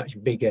of a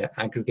much bigger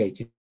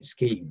aggregated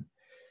scheme.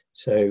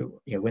 So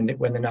you know,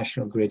 when the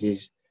national grid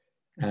is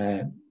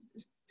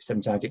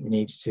sometimes it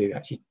needs to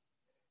actually,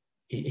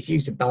 it's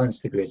used to balance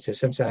the grid. So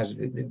sometimes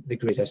the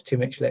grid has too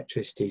much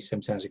electricity,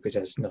 sometimes the grid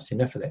has not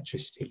enough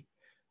electricity,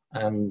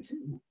 and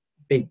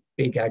big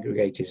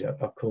aggregators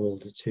are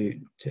called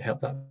to help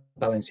that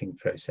balancing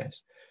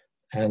process,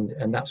 and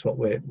that's what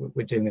we're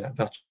doing with that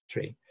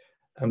battery,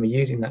 and we're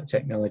using that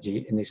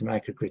technology in this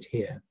microgrid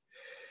here.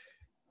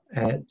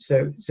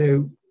 So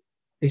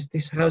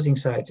this housing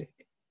site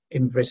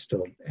in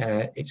Bristol,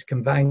 it's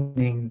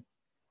combining.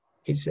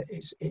 It's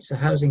a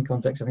housing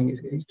complex. I think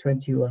it's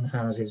 21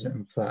 houses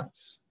and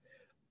flats,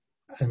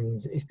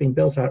 and it's being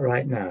built out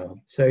right now.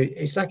 So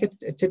it's like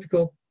a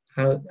typical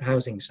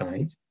housing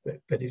site,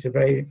 but it's a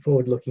very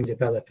forward-looking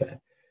developer,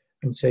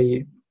 and so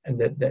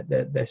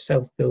they're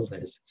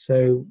self-builders.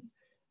 So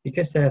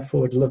because they're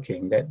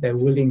forward-looking, they're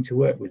willing to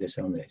work with us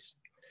on this,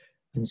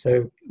 and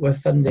so we're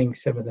funding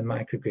some of the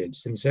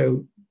microgrids. And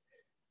so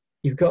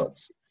you've got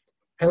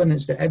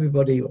elements that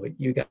everybody, or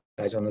you guys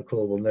on the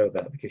call, will know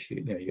about because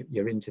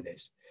you're into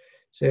this.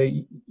 So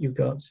you've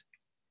got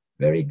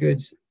very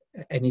good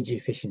energy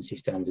efficiency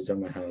standards on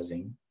the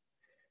housing.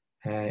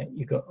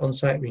 You've got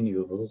on-site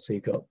renewables, so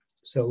you've got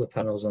solar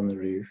panels on the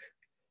roof,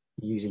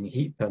 you're using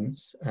heat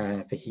pumps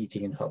for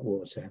heating and hot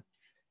water,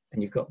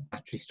 and you've got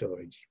battery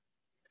storage.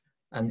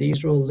 And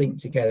these are all linked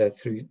together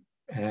through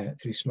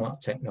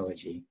smart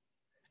technology.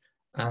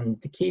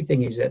 And the key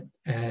thing is that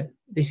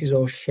this is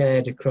all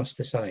shared across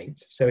the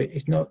site. So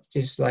it's not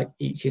just like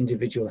each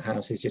individual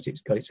house it's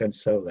got its own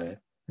solar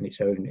and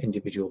its own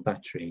individual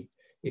battery.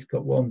 It's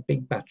got one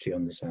big battery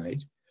on the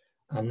site,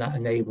 and that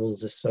enables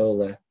the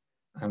solar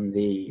and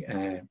the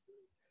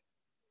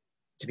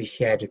to be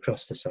shared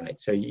across the site.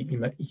 So you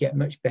get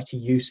much better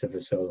use of the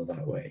solar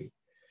that way,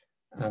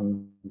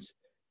 and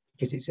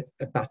because it's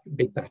a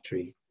big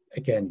battery,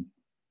 again,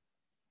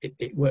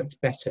 it works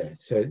better.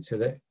 So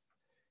that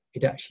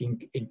it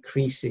actually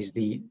increases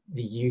the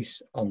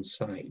use on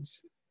site,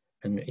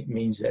 and it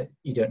means that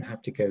you don't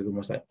have to go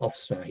almost like off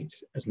site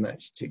as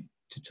much to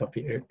top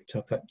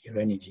up your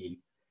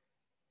energy.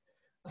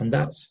 And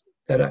that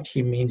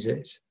actually means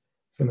that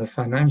from a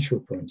financial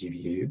point of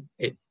view,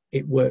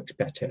 it works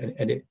better,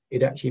 and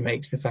it actually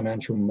makes the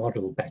financial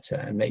model better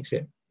and makes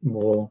it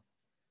more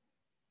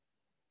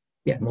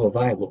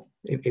viable.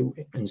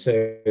 And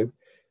so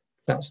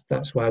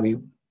that's why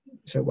we've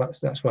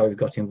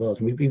got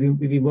involved. And we've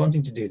been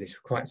wanting to do this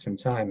for quite some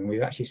time, and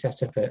we've actually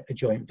set up a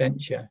joint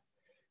venture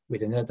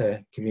with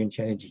another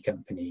community energy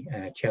company,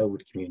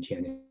 Chelwood Community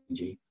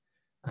Energy,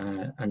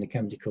 and a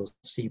company called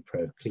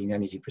C-Pro, Clean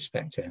Energy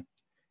Prospector,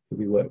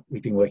 who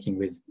we've been working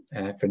with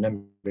for a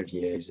number of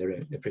years. They're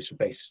a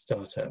Bristol-based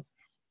startup,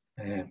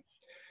 and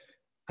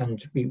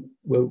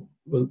we're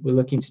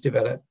looking to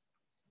develop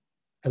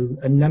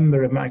a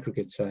number of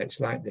microgrid sites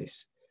like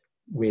this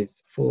with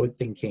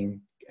forward-thinking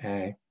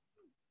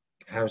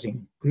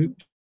housing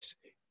groups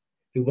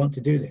who want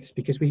to do this,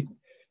 because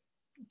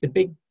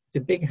the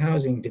big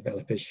housing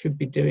developers should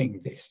be doing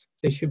this.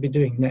 They should be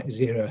doing net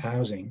zero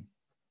housing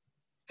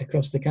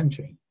across the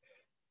country,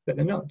 but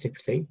they're not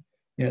typically.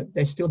 You know,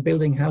 they're still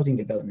building housing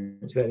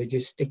developments where they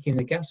just stick in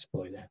a gas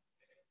boiler,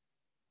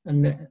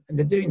 and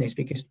they're doing this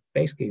because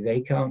basically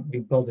they can't be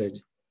bothered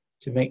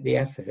to make the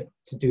effort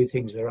to do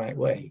things the right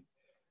way.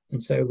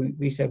 And so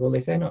we said, well,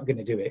 if they're not going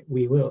to do it,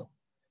 we will.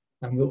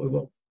 And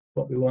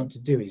what we want to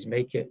do is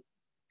make it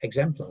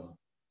exemplar.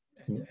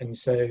 And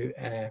so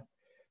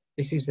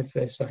this is the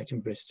first site in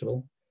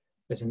Bristol.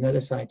 There's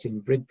another site in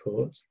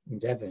Bridport in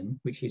Devon,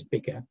 which is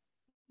bigger.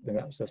 And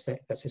that's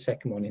the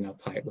second one in our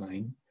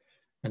pipeline.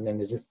 And then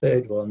there's a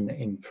third one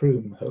in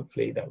Frome,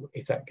 hopefully, that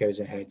if that goes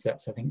ahead,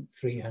 that's, I think,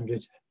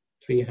 300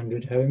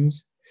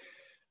 homes.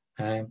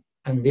 And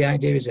the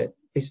idea is that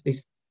this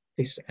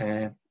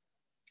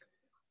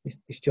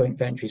joint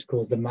venture is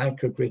called the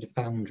Microgrid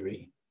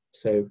Foundry.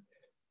 So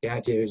the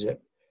idea is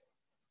that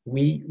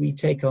we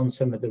take on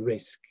some of the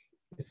risk,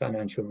 the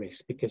financial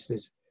risk, because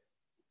there's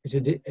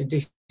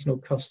additional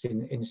cost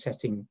in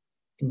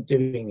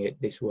doing it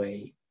this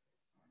way,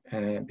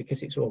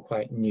 because it's all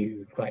quite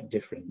new, quite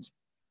different.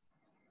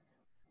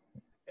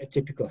 A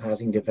typical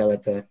housing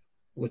developer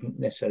wouldn't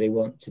necessarily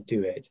want to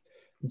do it.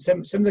 And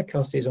some of the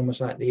cost is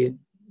almost like the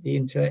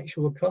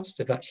intellectual cost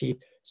of actually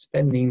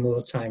spending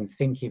more time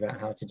thinking about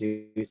how to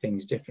do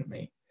things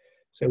differently.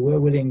 So we're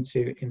willing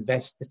to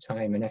invest the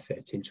time and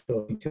effort in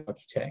talking to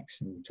architects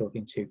and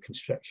talking to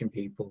construction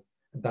people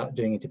about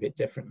doing it a bit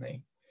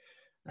differently.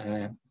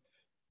 And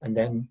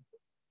then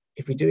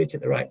if we do it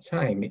at the right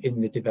time in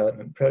the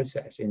development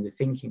process, in the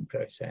thinking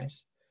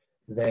process,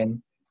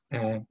 then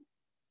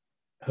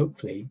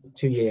hopefully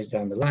 2 years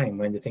down the line,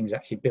 when the thing's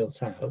actually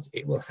built out,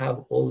 it will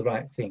have all the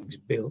right things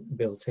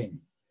built in.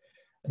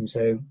 And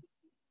so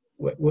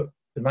what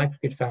the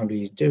Microgrid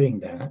Foundry is doing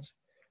that.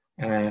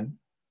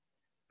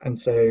 And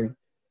so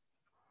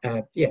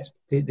yes,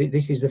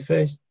 this is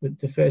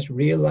the first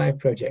real live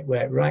project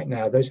where right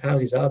now those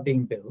houses are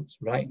being built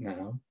right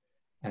now.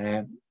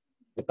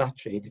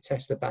 The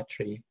Tesla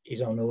battery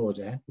is on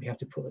order. We have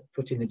to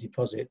put in the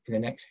deposit in the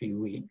next few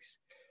weeks.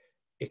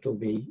 It'll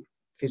be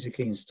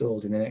physically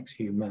installed in the next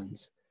few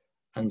months,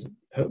 and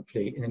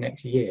hopefully in the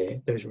next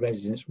year those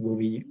residents will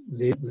be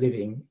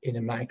living in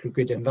a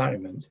microgrid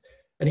environment,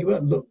 and it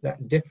won't look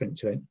that different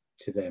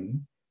to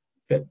them,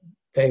 but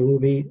they will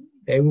be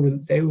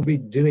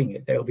doing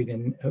it. They'll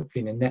be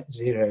hopefully in a net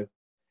zero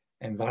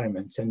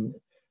environment, and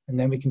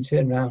then we can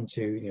turn around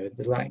to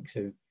the likes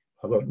of,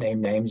 I won't name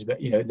names, but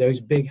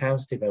those big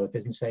house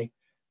developers and say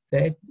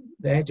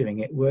they're doing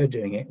it, we're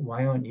doing it,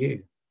 why aren't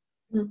you?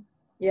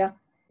 Yeah,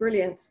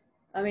 brilliant.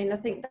 I mean, I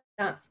think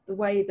that's the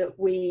way that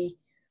we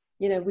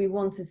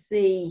want to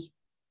see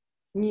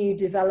new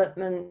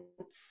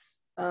developments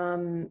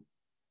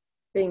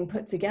being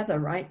put together,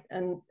 right?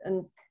 And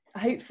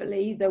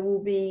hopefully there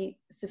will be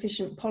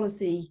sufficient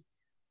policy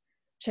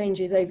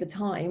changes over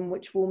time,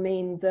 which will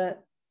mean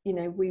that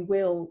we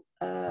will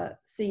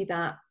see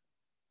that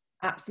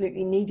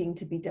absolutely needing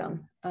to be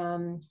done.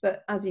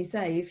 But as you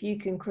say, if you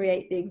can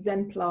create the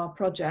exemplar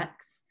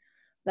projects,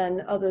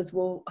 then others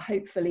will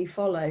hopefully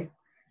follow.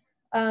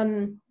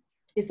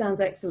 It sounds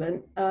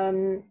excellent.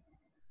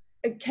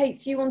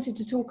 Kate, you wanted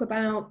to talk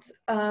about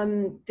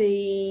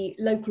the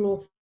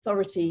local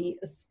authority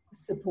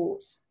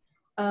support.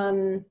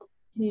 Can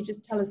you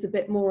just tell us a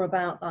bit more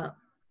about that?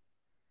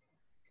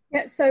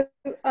 Yeah, so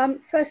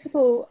first of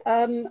all,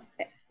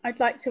 I'd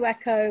like to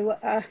echo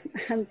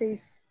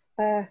Andy's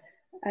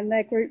and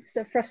their group's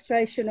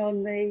frustration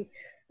on the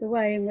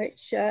way in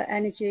which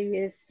energy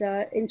is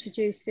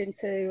introduced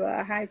into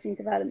housing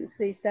developments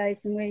these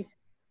days. And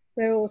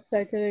we're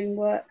also doing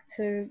work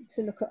to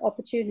look at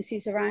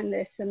opportunities around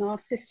this. And our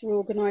sister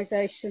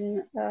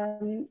organisation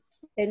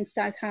in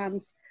South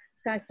Hams,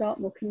 South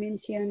Dartmoor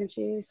Community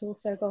Energy has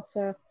also got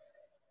a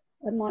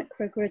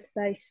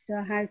microgrid-based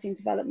housing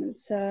development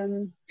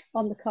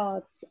on the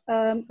cards.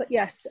 But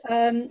yes,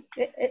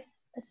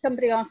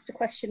 somebody asked a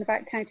question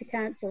about county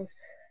councils,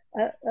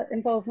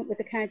 involvement with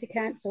the county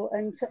council,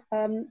 and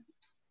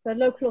the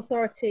local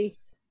authority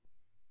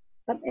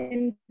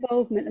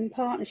involvement and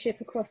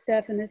partnership across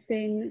Devon has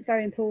been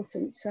very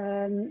important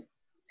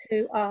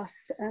to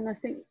us, and I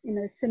think, you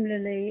know,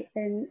 similarly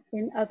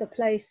in other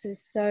places.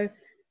 So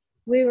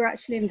we were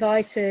actually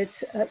invited,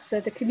 so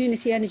the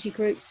community energy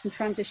groups and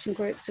transition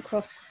groups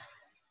across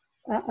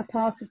a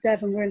part of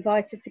Devon were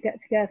invited to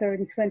get together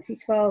in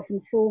 2012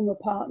 and form a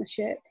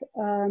partnership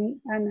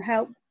and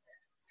help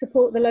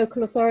support the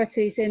local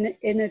authorities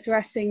in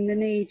addressing the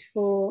need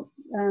for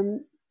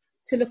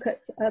to look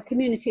at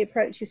community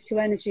approaches to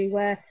energy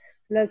where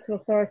local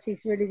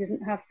authorities really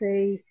didn't have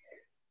the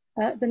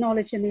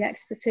knowledge and the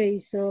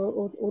expertise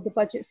or the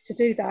budgets to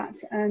do that,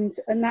 and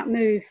that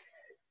move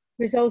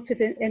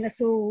resulted in us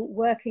all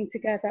working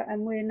together,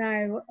 and we're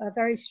now a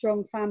very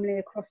strong family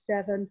across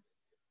Devon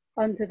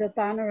under the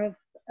banner of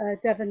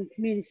Devon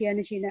Community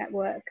Energy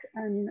Network,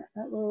 and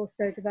we're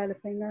also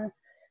developing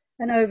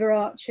an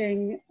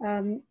overarching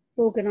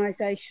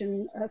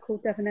organisation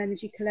called Devon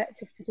Energy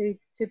Collective to do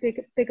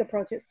bigger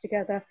projects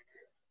together.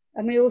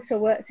 And we also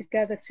work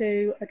together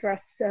to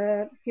address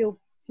fuel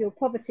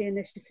poverty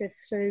initiatives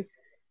through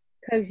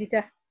Cozy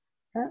Devon,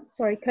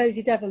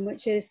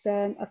 which is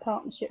a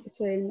partnership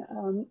between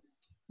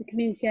the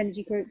community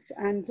energy groups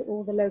and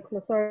all the local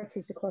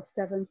authorities across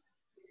Devon.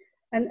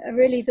 And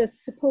really the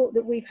support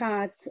that we've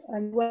had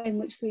and the way in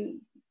which we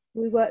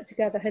work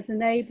together has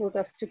enabled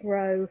us to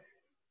grow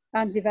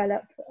and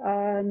develop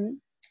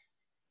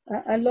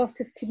a lot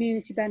of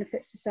community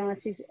benefit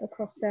societies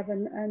across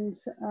Devon,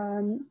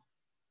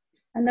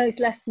 and those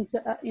lessons,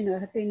 you know,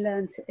 have been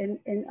learned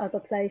in other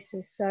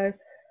places. So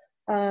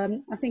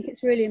I think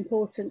it's really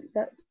important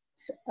that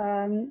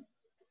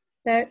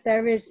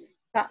there is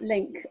that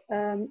link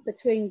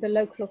between the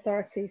local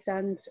authorities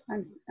and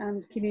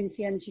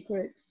community energy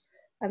groups.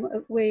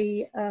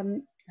 We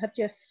have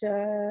just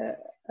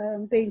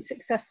been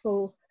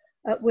successful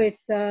with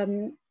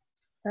the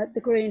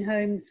Green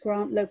Homes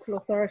Grant Local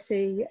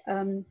Authority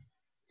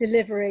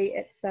delivery.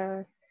 It's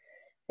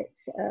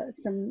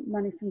some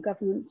money from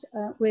government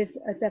with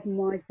a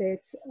Devon-wide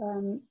bid.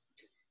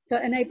 So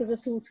it enables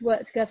us all to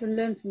work together and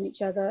learn from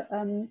each other,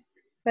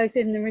 both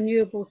in the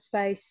renewable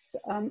space,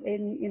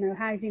 in, you know,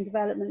 housing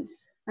developments,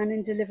 and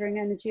in delivering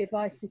energy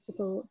advice and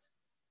support.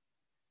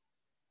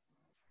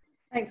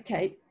 Thanks,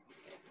 Kate.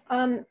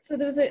 So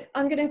there was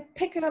I'm going to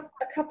pick up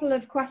a couple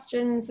of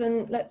questions,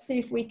 and let's see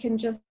if we can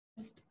just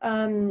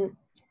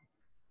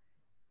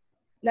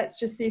let's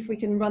just see if we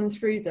can run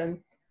through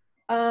them.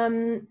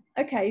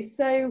 Okay,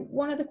 so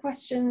one of the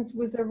questions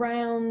was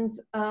around,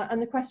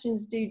 and the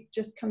questions do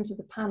just come to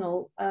the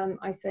panel,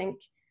 I think,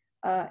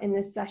 in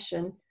this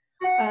session.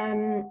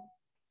 There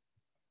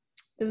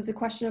was a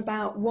question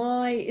about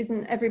why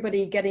isn't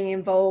everybody getting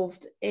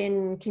involved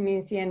in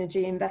community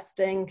energy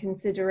investing,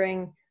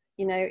 considering,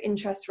 you know,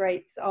 interest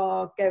rates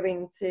are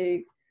going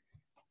to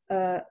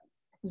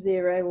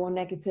 0 or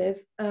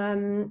negative.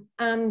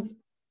 And,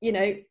 you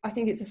know, I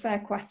think it's a fair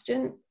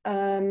question.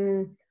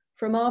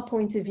 From our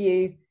point of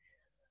view,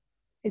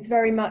 it's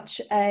very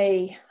much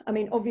I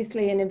mean,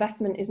 obviously an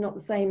investment is not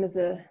the same as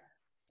a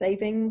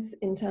savings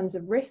in terms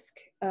of risk.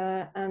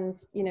 And,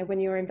 you know, when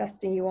you're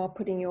investing, you are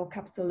putting your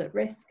capital at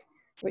risk,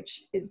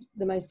 which is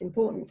the most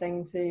important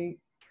thing to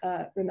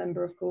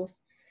remember, of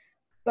course.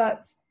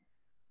 But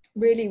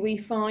really, we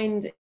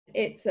find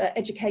it's an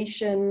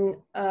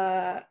education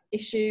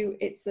issue.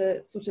 It's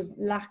a sort of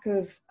lack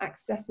of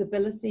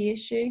accessibility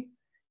issue.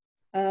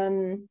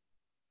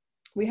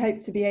 We hope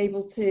to be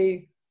able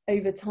to,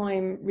 over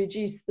time,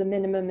 reduce the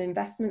minimum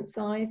investment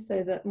size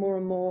so that more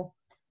and more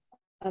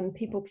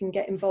people can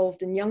get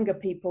involved, and younger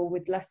people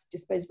with less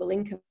disposable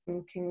income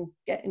can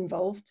get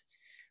involved.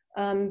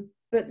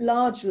 But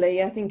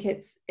largely, I think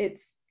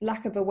it's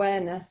lack of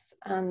awareness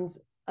and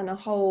a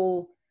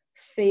whole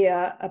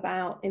fear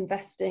about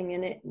investing,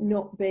 and it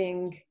not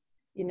being,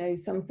 you know,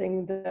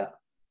 something that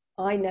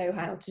I know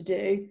how to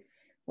do,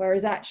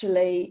 whereas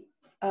actually,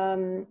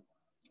 you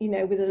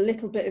know, with a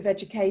little bit of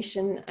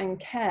education and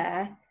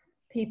care,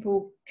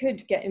 people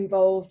could get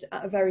involved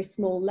at a very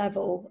small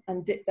level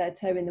and dip their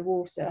toe in the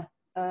water.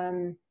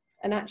 And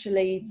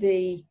actually,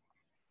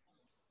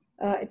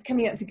 it's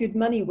coming up to Good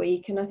Money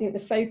Week, and I think the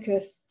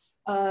focus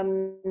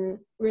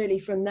really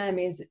from them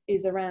is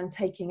around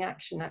taking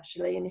action,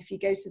 actually. And if you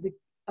go to the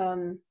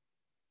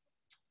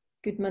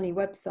Good Money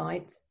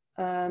website,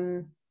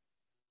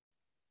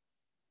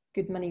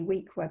 Good Money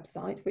Week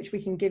website, which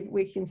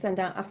we can send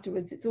out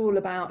afterwards, it's all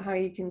about how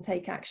you can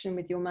take action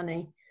with your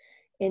money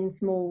in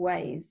small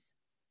ways.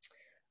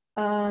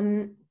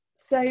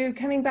 So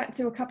coming back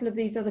to a couple of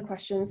these other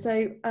questions.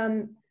 So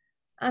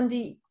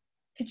Andy,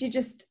 could you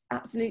just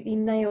absolutely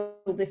nail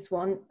this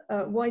one?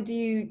 Why do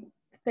you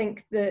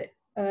think that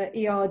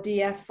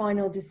ERDF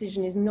final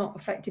decision is not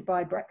affected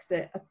by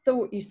Brexit? I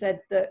thought you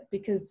said that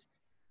because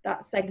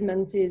that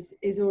segment is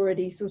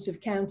already sort of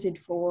counted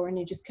for and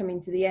you're just coming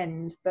to the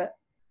end. But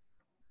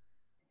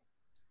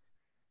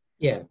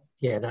yeah,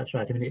 that's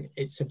right. I mean,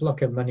 it's a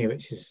block of money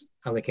which is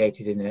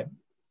allocated in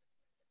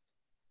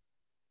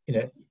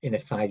a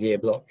 5-year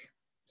block.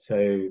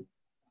 So,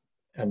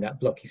 and that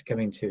block is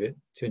coming to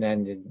an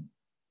end in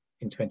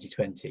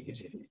 2020.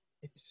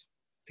 It's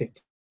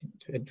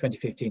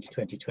 2015 to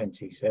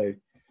 2020. So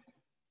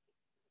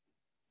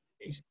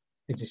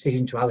the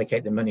decision to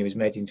allocate the money was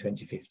made in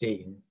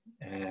 2015,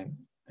 and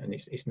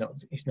it's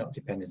not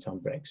dependent on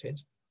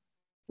Brexit.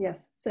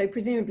 Yes, so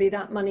presumably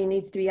that money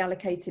needs to be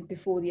allocated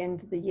before the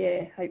end of the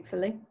year,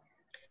 hopefully,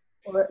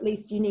 or at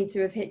least you need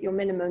to have hit your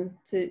minimum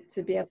to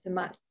be able to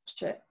match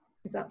it.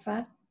 Is that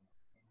fair?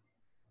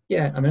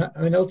 Yeah, I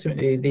mean,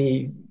 ultimately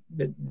the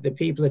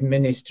people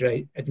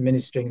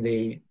administering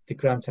the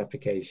grant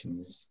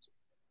applications,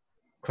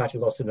 quite a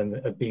lot of them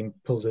have been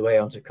pulled away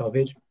onto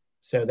COVID,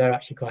 so they're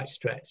actually quite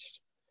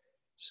stretched.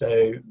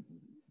 So,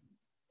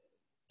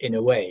 in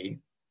a way,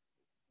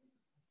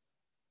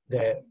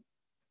 they're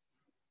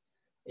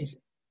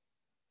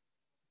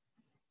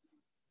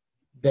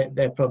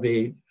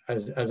probably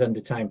as under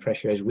time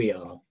pressure as we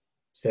are.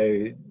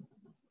 So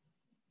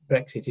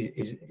Brexit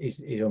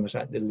is almost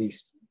like the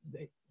least.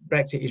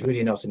 Brexit is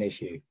really not an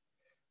issue,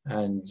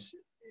 and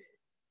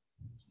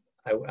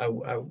I'm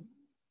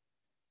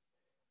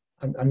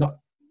not.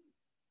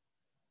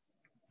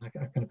 How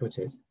can I put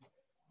it?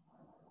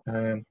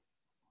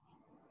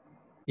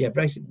 Yeah,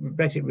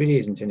 Brexit really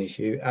isn't an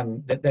issue,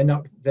 and they're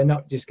not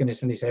just going to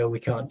suddenly say, "Oh, we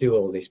can't do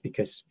all this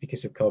because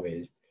of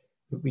COVID."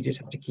 We just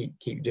have to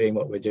keep doing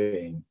what we're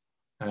doing,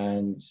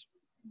 and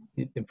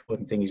the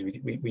important thing is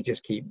we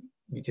just keep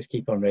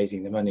on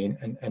raising the money,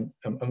 and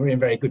we're in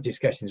very good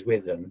discussions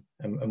with them,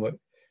 and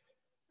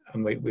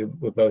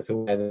we're both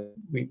aware that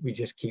we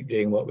just keep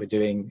doing what we're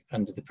doing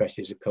under the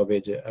pressures of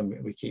COVID,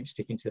 and we keep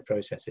sticking to the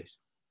processes.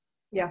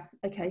 Yeah.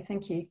 Okay.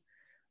 Thank you.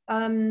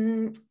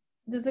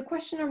 There's a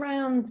question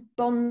around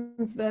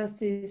bonds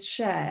versus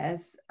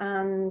shares,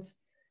 and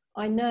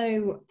I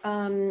know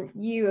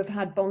you have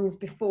had bonds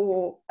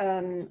before,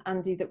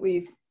 Andy, that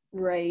we've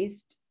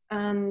raised,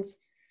 and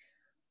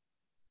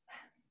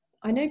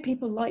I know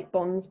people like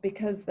bonds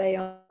because they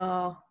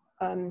are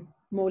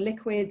more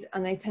liquid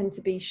and they tend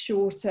to be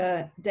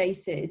shorter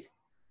dated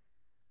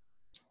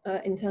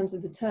in terms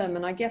of the term.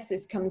 And I guess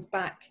this comes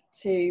back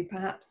to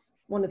perhaps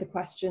one of the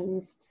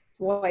questions: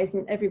 why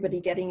isn't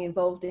everybody getting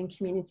involved in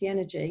community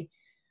energy?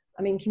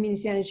 I mean,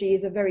 community energy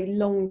is a very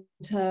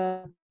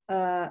long-term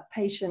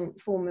patient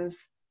form of,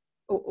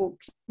 or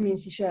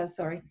community shares,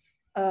 sorry,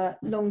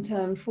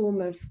 long-term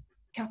form of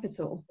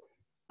capital,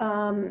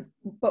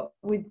 but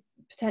with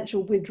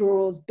potential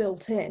withdrawals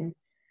built in.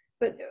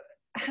 But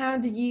how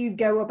do you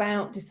go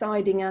about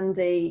deciding,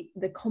 Andy,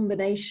 the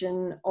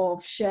combination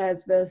of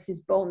shares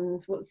versus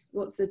bonds?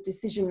 What's the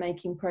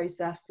decision-making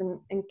process?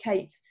 And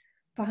Kate,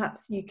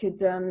 perhaps you could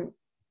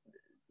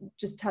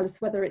just tell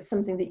us whether it's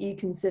something that you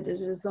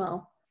considered as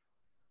well.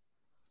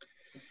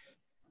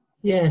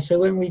 Yeah, so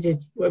when we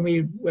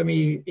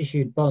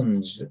issued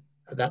bonds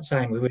at that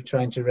time, we were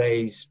trying to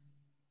raise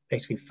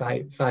basically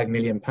 £5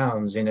 million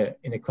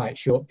in a quite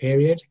short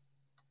period.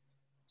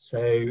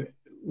 So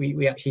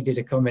we actually did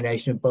a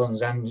combination of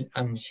bonds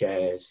and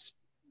shares,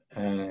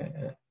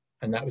 and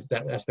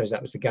that I suppose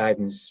that was the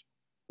guidance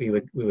we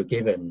were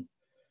given,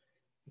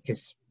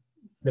 because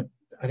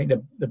I think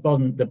the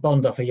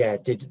bond offer, yeah,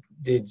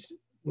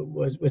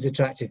 was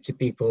attractive to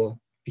people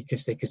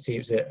because they could see it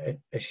was a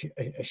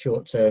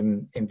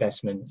short-term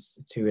investment,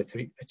 a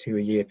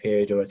 2-year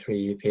period or a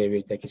 3-year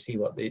period. They could see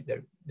what the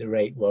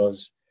rate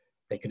was.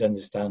 They could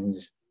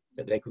understand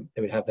that they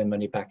would have their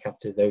money back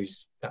after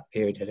that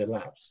period had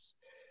elapsed.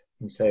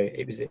 And so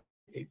it was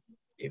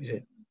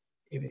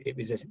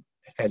a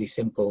fairly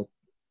simple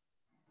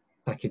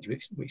package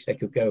which they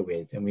could go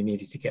with, and we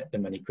needed to get the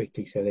money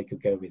quickly so they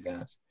could go with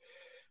that.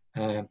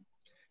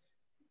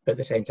 But at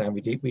the same time,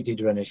 we did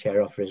run a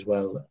share offer as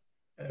well,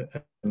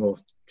 a more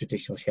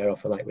traditional share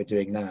offer like we're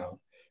doing now.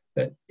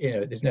 But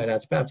there's no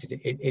doubt about it.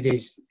 It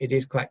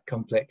is quite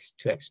complex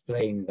to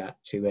explain that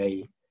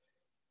to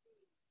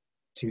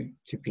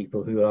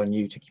people who are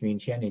new to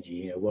community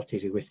energy. What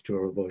is a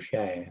withdrawable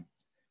share?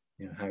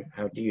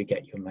 How do you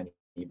get your money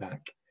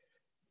back?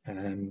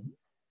 And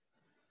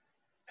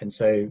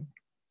so,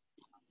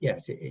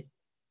 yes,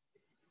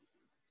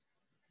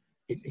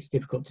 it's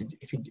difficult to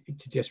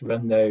just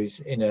run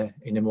those in a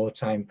more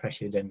time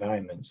pressured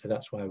environment. So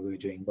that's why we were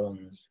doing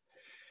bonds.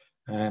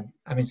 I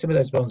mean, some of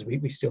those bonds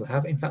we still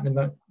have. In fact,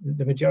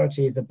 the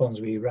majority of the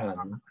bonds we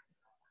ran,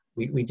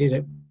 we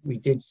did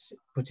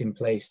put in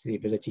place the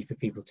ability for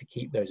people to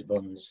keep those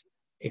bonds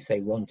if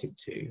they wanted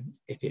to,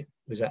 if it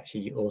was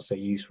actually also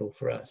useful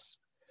for us.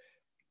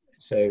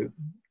 So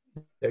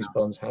those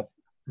bonds have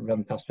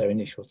run past their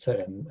initial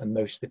term, and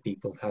most of the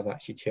people have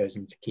actually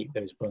chosen to keep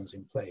those bonds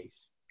in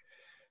place.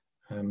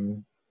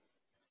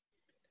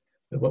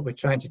 But what we're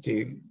trying to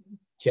do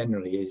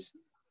generally is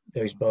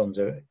those bonds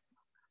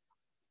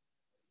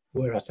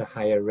were at a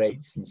higher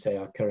rate than, say,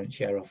 our current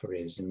share offer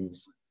is, and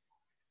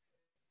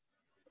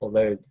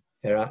although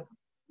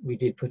we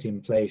did put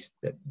in place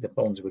that the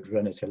bonds would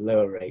run at a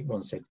lower rate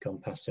once they'd gone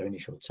past their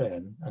initial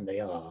term, and they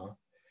are.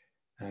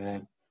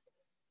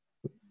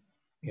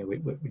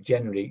 We're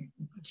generally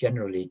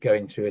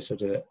going through a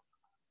sort of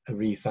a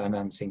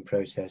refinancing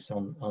process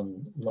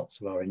on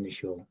lots of our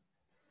initial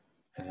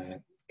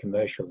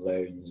commercial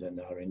loans and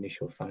our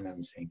initial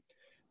financing,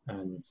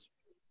 and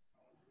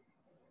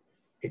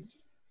it's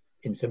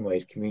in some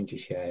ways community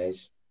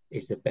shares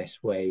is the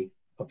best way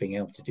of being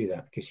able to do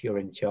that, because you're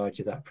in charge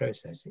of that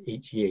process.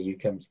 Each year you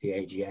come to the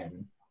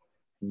AGM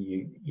and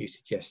you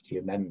suggest to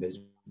your members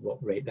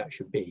what rate that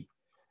should be,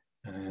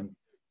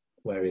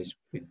 whereas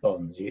with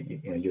bonds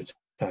you're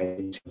tied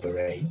into the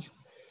rate.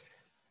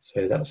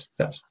 So that's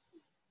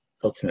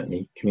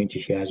ultimately community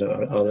shares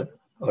are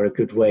a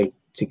good way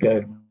to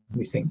go,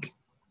 we think.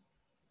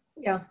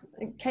 Yeah.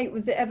 Kate,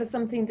 was it ever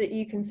something that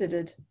you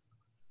considered?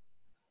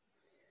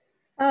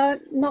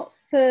 Not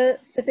for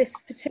this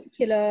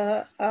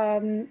particular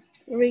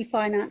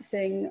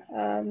refinancing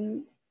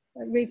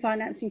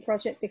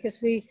project,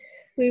 because we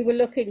were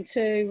looking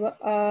to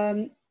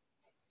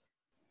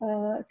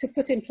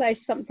put in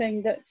place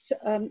something that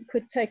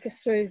could take us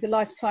through the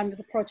lifetime of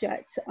the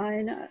project.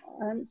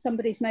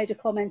 Somebody's made a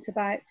comment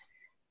about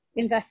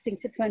investing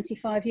for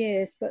 25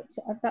 years, but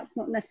that's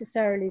not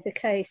necessarily the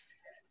case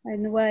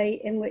in the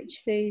way in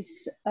which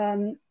these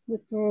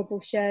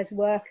withdrawable shares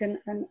work and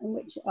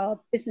which our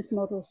business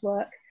models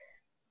work.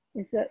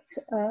 Is that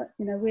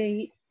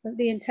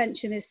the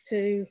intention is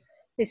to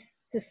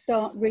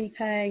start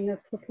repaying a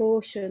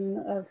proportion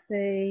of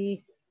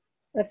the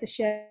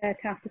share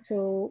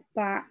capital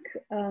back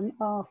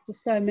after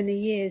so many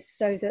years,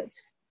 so that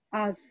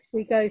as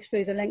we go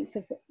through the length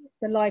of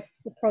the life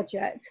of the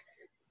project,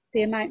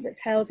 the amount that's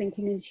held in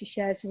community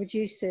shares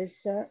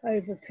reduces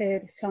over a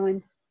period of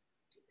time,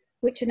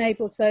 which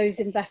enables those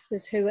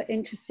investors who are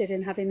interested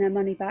in having their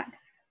money back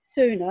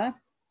sooner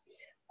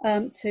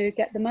to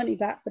get the money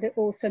back, but it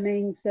also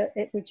means that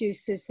it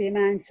reduces the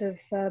amount of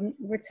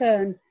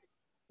return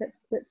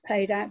that's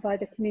paid out by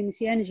the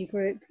community energy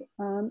group,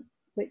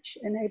 which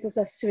enables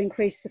us to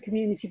increase the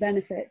community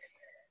benefit.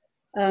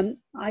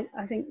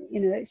 I think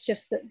it's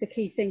just that the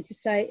key thing to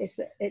say is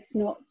that it's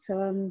not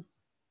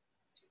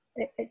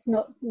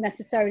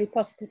necessarily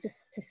possible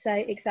to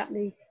say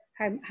exactly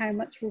how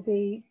much will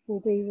be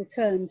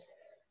returned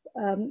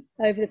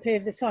over the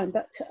period of the time,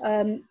 but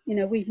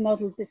we've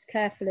modelled this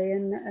carefully,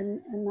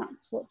 and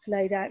that's what's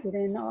laid out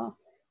within our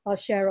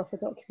share offer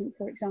document,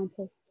 for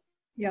example.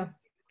 Yeah,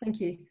 thank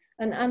you.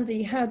 And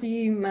Andy, how do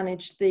you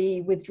manage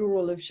the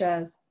withdrawal of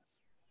shares?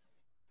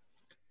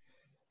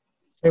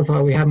 So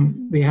far, we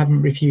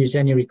haven't refused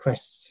any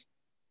requests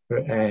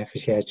for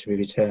shares to be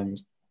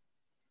returned.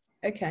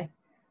 Okay.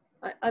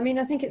 I mean,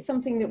 I think it's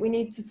something that we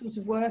need to sort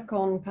of work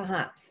on,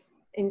 perhaps,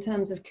 in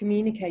terms of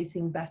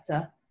communicating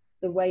better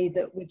the way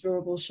that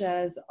withdrawable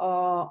shares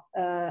are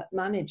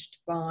managed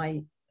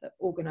by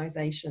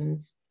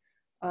organisations.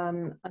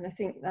 And I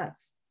think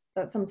that's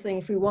something,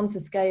 if we want to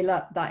scale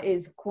up, that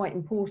is quite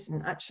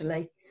important,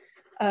 actually.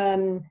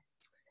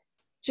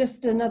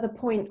 Just another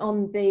point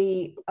on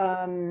the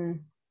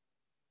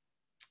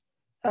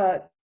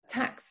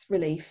tax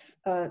relief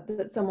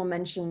that someone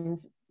mentioned,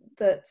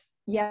 that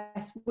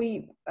yes,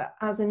 we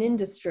as an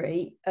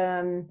industry,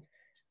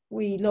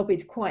 we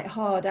lobbied quite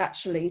hard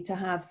actually to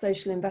have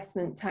social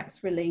investment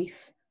tax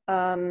relief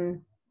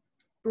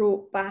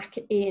brought back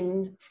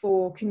in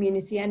for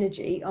community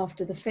energy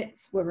after the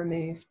FITs were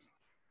removed.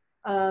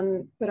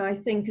 But I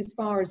think as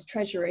far as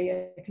Treasury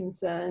are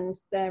concerned,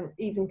 they're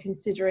even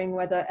considering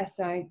whether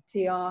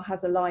SITR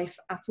has a life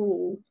at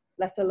all,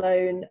 let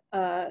alone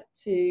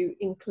to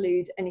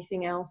include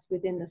anything else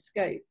within the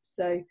scope.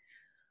 So,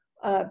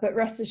 but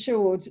rest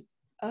assured,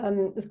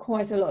 there's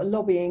quite a lot of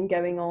lobbying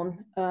going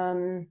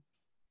on,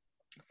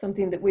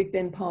 something that we've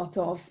been part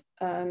of,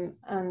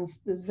 and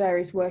there's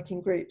various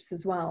working groups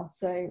as well.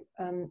 So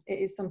it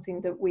is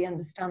something that we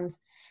understand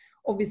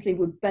obviously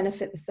would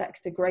benefit the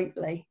sector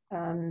greatly.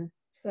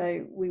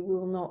 So we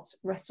will not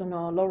rest on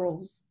our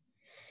laurels.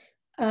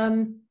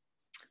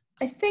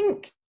 I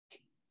think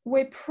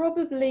we're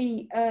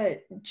probably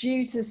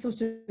due to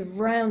sort of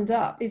round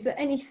up. Is there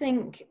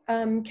anything,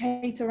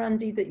 Kate or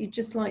Andy, that you'd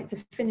just like to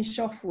finish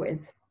off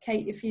with?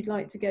 Kate, if you'd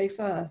like to go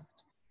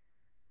first.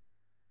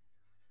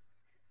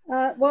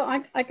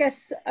 Well, I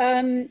guess,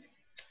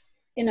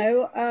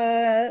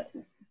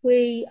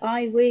 we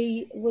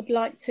would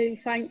like to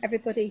thank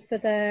everybody for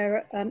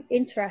their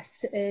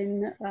interest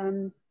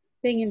in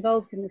being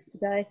involved in this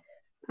today,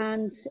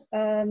 and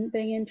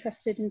being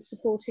interested in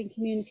supporting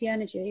community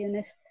energy. And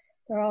if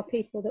there are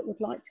people that would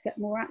like to get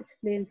more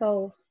actively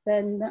involved,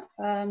 then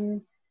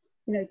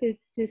do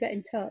get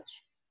in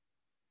touch.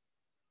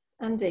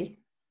 Andy.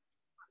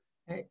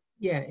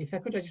 Yeah, if I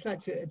could, I'd just like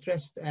to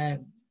address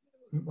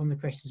one of the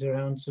questions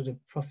around sort of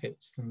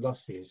profits and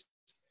losses.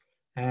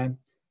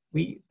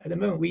 We at the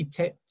moment we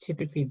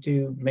typically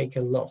do make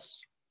a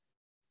loss,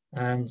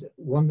 and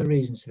one of the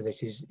reasons for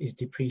this is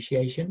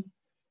depreciation.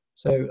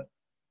 So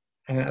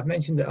I've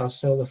mentioned that our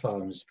solar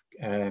farms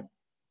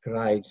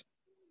provide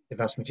the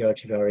vast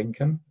majority of our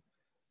income.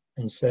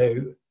 And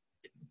so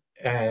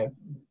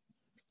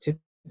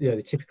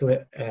the typical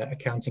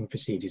accounting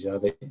procedures are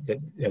that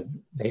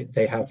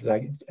they have,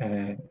 like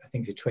I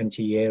think it's a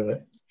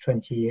 20-year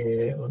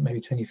or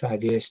maybe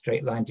 25-year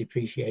straight line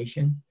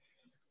depreciation.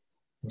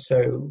 And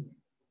so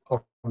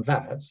on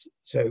that,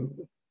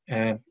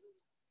 the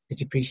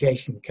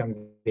depreciation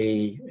can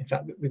be, in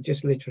fact, we've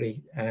just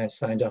literally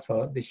signed off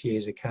this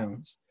year's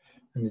accounts,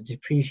 and the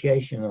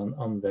depreciation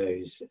on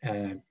those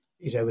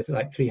is over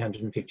like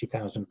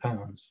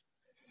 £350,000.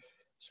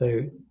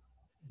 So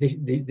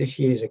this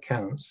year's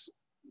accounts,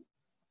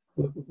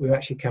 we've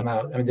actually come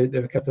out. I mean,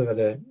 there are a couple of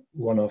other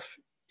one-off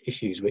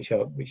issues which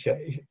are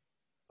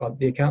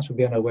the accounts will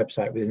be on our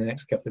website within the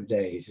next couple of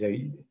days. So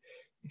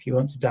if you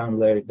want to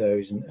download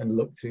those and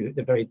look through,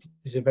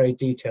 there's a very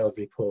detailed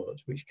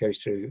report which goes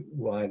through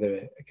why there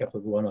are a couple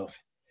of one-off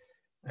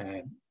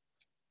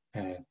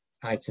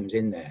items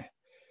in there.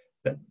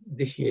 But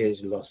this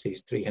year's loss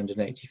is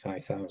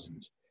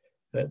 385,000.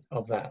 But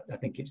of that, I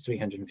think it's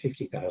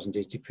 350,000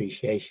 is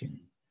depreciation.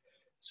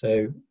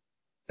 So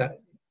that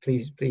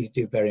please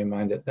do bear in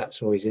mind that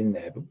that's always in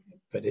there.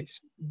 But it's,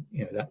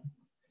 you know,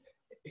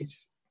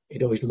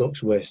 it always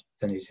looks worse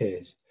than it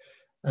is.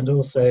 And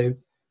also,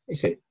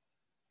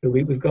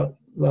 we've got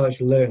large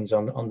loans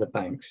on the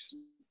banks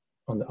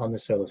on the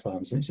solar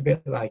farms, and it's a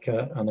bit like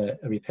on a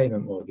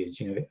repayment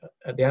mortgage. You know,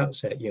 at the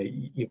outset,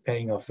 you're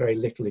paying off very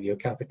little of your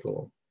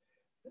capital,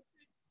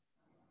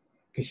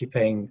 because you're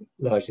paying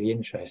largely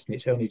interest, and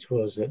it's only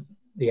towards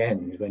the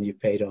end, when you've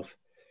paid off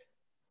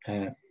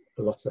a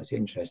lot of that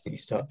interest, that you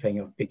start paying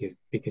off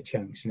bigger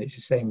chunks. And it's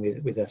the same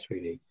with us,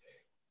 really.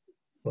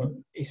 Well,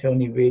 it's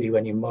only really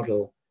when you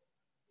model,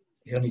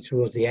 it's only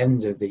towards the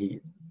end of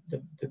the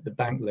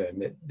bank loan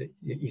that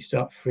you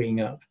start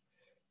freeing up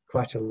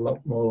quite a lot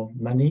more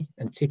money.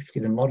 And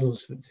typically the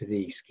models for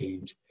these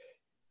schemes,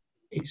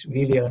 it's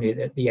really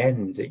only at the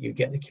end that you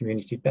get the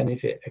community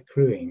benefit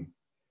accruing.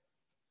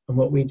 And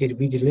what we did,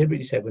 we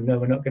deliberately said, well, no,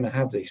 we're not going to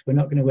have this. We're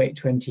not going to wait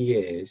 20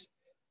 years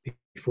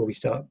before we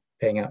start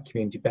paying out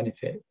community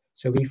benefit.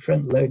 So we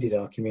front loaded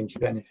our community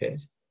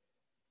benefit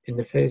in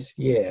the first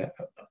year,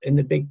 in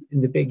the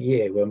big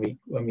year when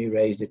we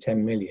raised the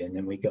 10 million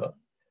and we got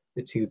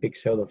the 2 big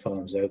solar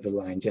farms over the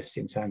line just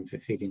in time for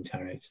feed-in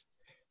tariffs.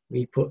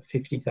 We put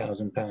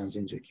 £50,000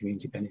 into a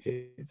community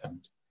benefit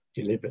fund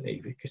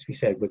deliberately, because we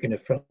said we're going to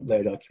front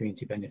load our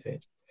community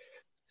benefit.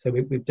 So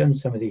we've done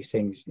some of these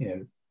things, you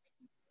know,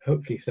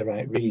 hopefully for the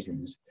right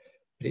reasons,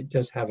 but it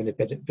does have a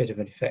bit of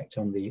an effect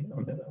on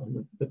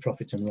the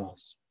profit and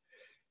loss.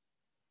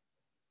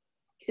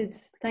 Good,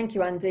 thank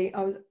you, Andy.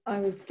 I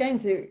was going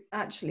to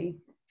actually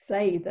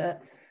say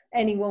that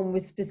anyone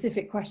with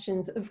specific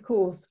questions, of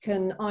course,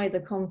 can either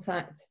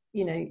contact,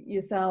 you know,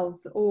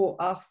 yourselves or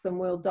us, and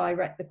we'll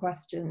direct the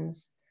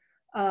questions.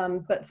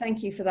 But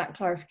thank you for that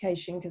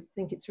clarification, because I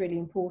think it's really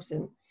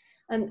important.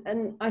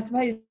 And I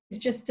suppose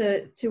just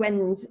to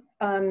end,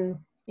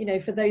 you know,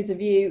 for those of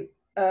you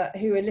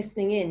who are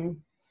listening in,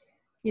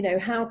 you know,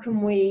 how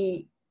can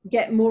we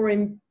get more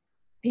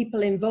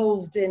people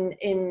involved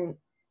in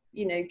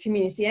you know,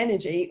 community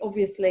energy?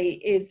 Obviously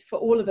is for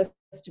all of us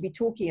to be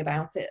talking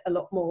about it a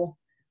lot more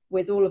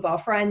with all of our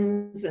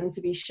friends, and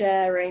to be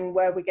sharing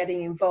where we're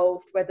getting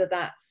involved, whether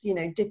that's, you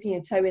know, dipping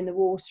a toe in the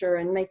water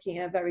and making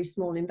a very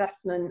small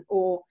investment,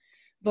 or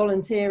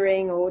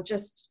volunteering, or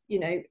just, you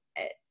know,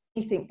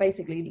 anything,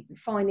 basically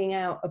finding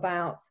out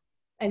about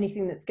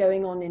anything that's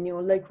going on in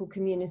your local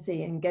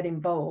community and get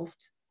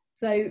involved.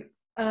 So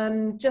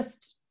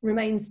just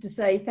remains to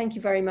say thank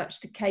you very much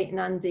to Kate and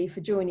Andy for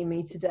joining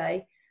me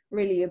today.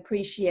 Really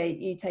appreciate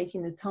you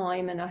taking the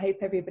time, and I hope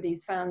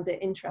everybody's found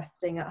it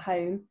interesting at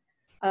home.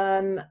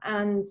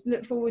 And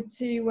look forward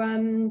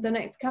to the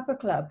next Cuppa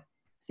Club.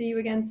 See you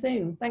again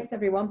soon. Thanks,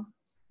 everyone.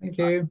 Thank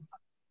you.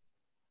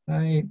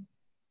 Bye.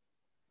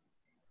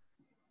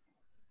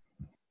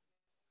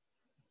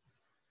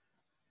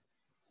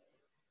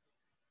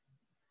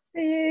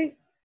 See you.